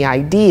 too many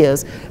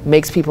ideas,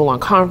 makes people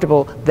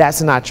uncomfortable.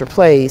 That's not your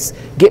place.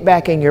 Get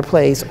back in your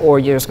place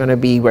or there's gonna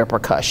be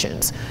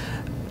repercussions.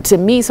 To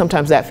me,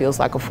 sometimes that feels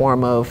like a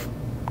form of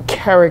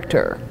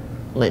character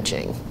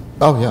lynching.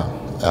 Oh yeah,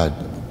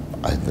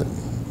 I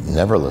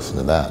never listened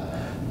to that.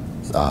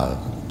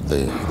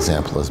 The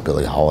example is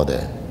Billie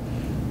Holiday.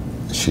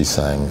 She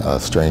sang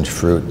Strange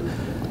Fruit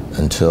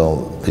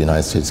until the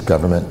United States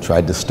government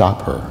tried to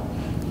stop her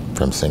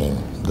from singing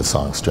the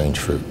song Strange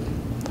Fruit.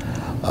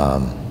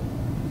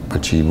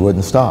 But she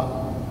wouldn't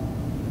stop.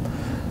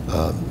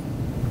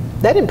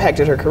 That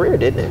impacted her career,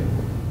 didn't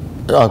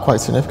it? Quite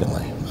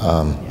significantly.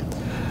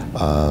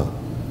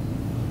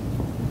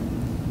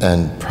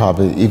 And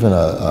probably even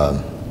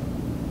a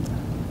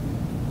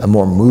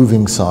more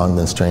moving song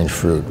than Strange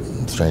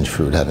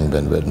Fruit having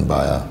been written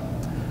by a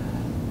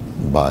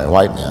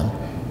white man,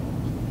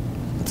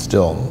 it's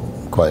still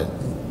quite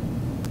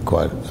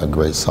a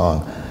great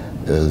song,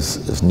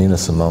 is Nina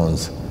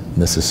Simone's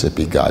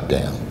Mississippi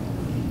Goddamn,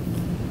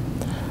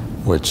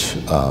 which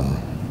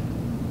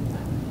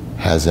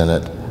has in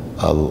it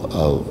a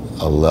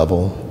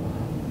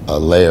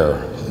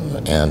layer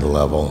and a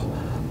level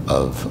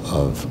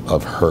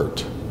of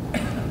hurt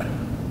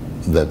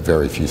that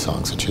very few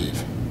songs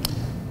achieve.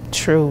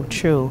 True,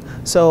 true.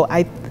 So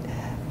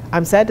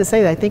I'm sad to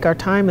say that I think our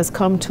time has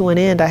come to an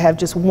end. I have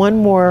just one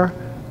more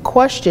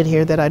question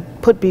here that I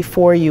put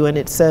before you, and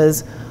it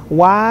says,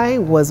 why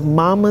was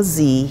Mama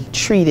Z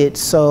treated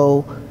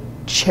so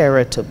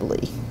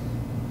charitably?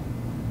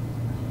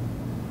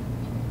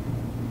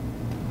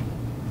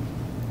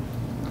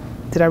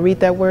 Did I read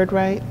that word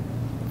right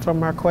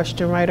from our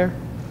question writer?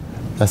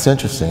 That's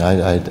interesting.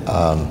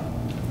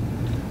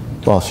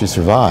 Well, she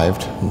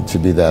survived to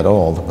be that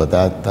old, but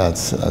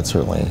that's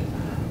certainly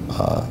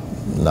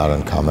not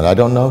uncommon. I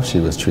don't know if she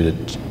was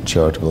treated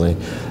charitably.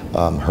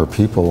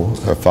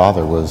 Her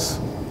father was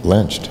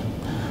lynched.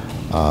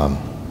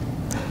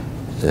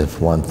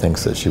 If one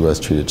thinks that she was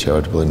treated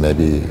charitably,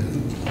 maybe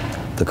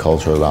the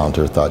culture around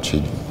her thought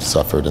she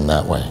suffered in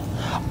that way.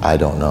 I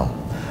don't know.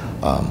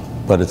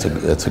 But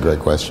it's a great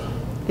question.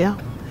 Yeah,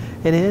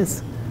 it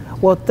is.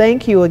 Well,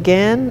 thank you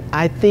again.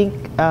 I think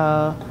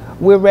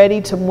we're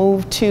ready to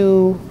move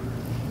to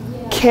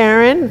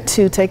Karen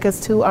to take us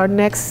to our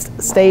next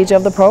stage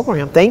of the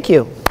program. Thank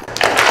you.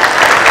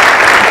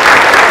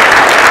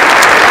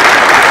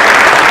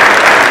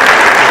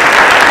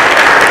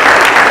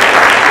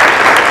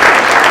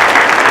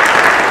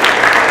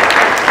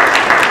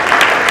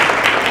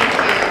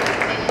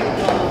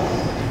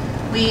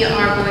 We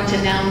are going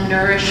to now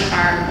nourish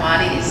our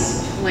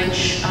bodies,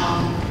 which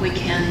we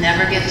can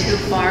never get too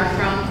far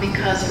from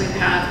because we've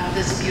had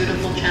this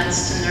beautiful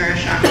chance to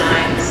nourish our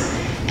minds.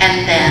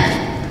 And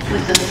then,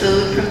 with the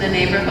food from the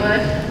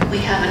neighborhood, we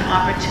have an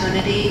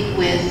opportunity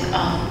with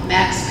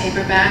Max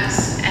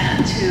paperbacks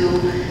and to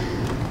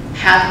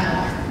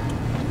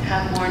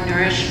have more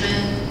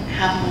nourishment,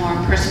 have more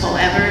Percival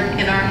Everett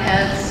in our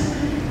heads,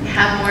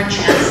 have more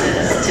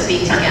chances to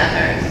be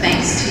together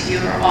thanks to you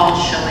all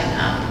showing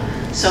up.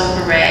 So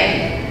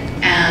hooray,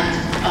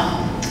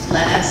 and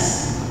let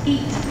us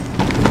eat.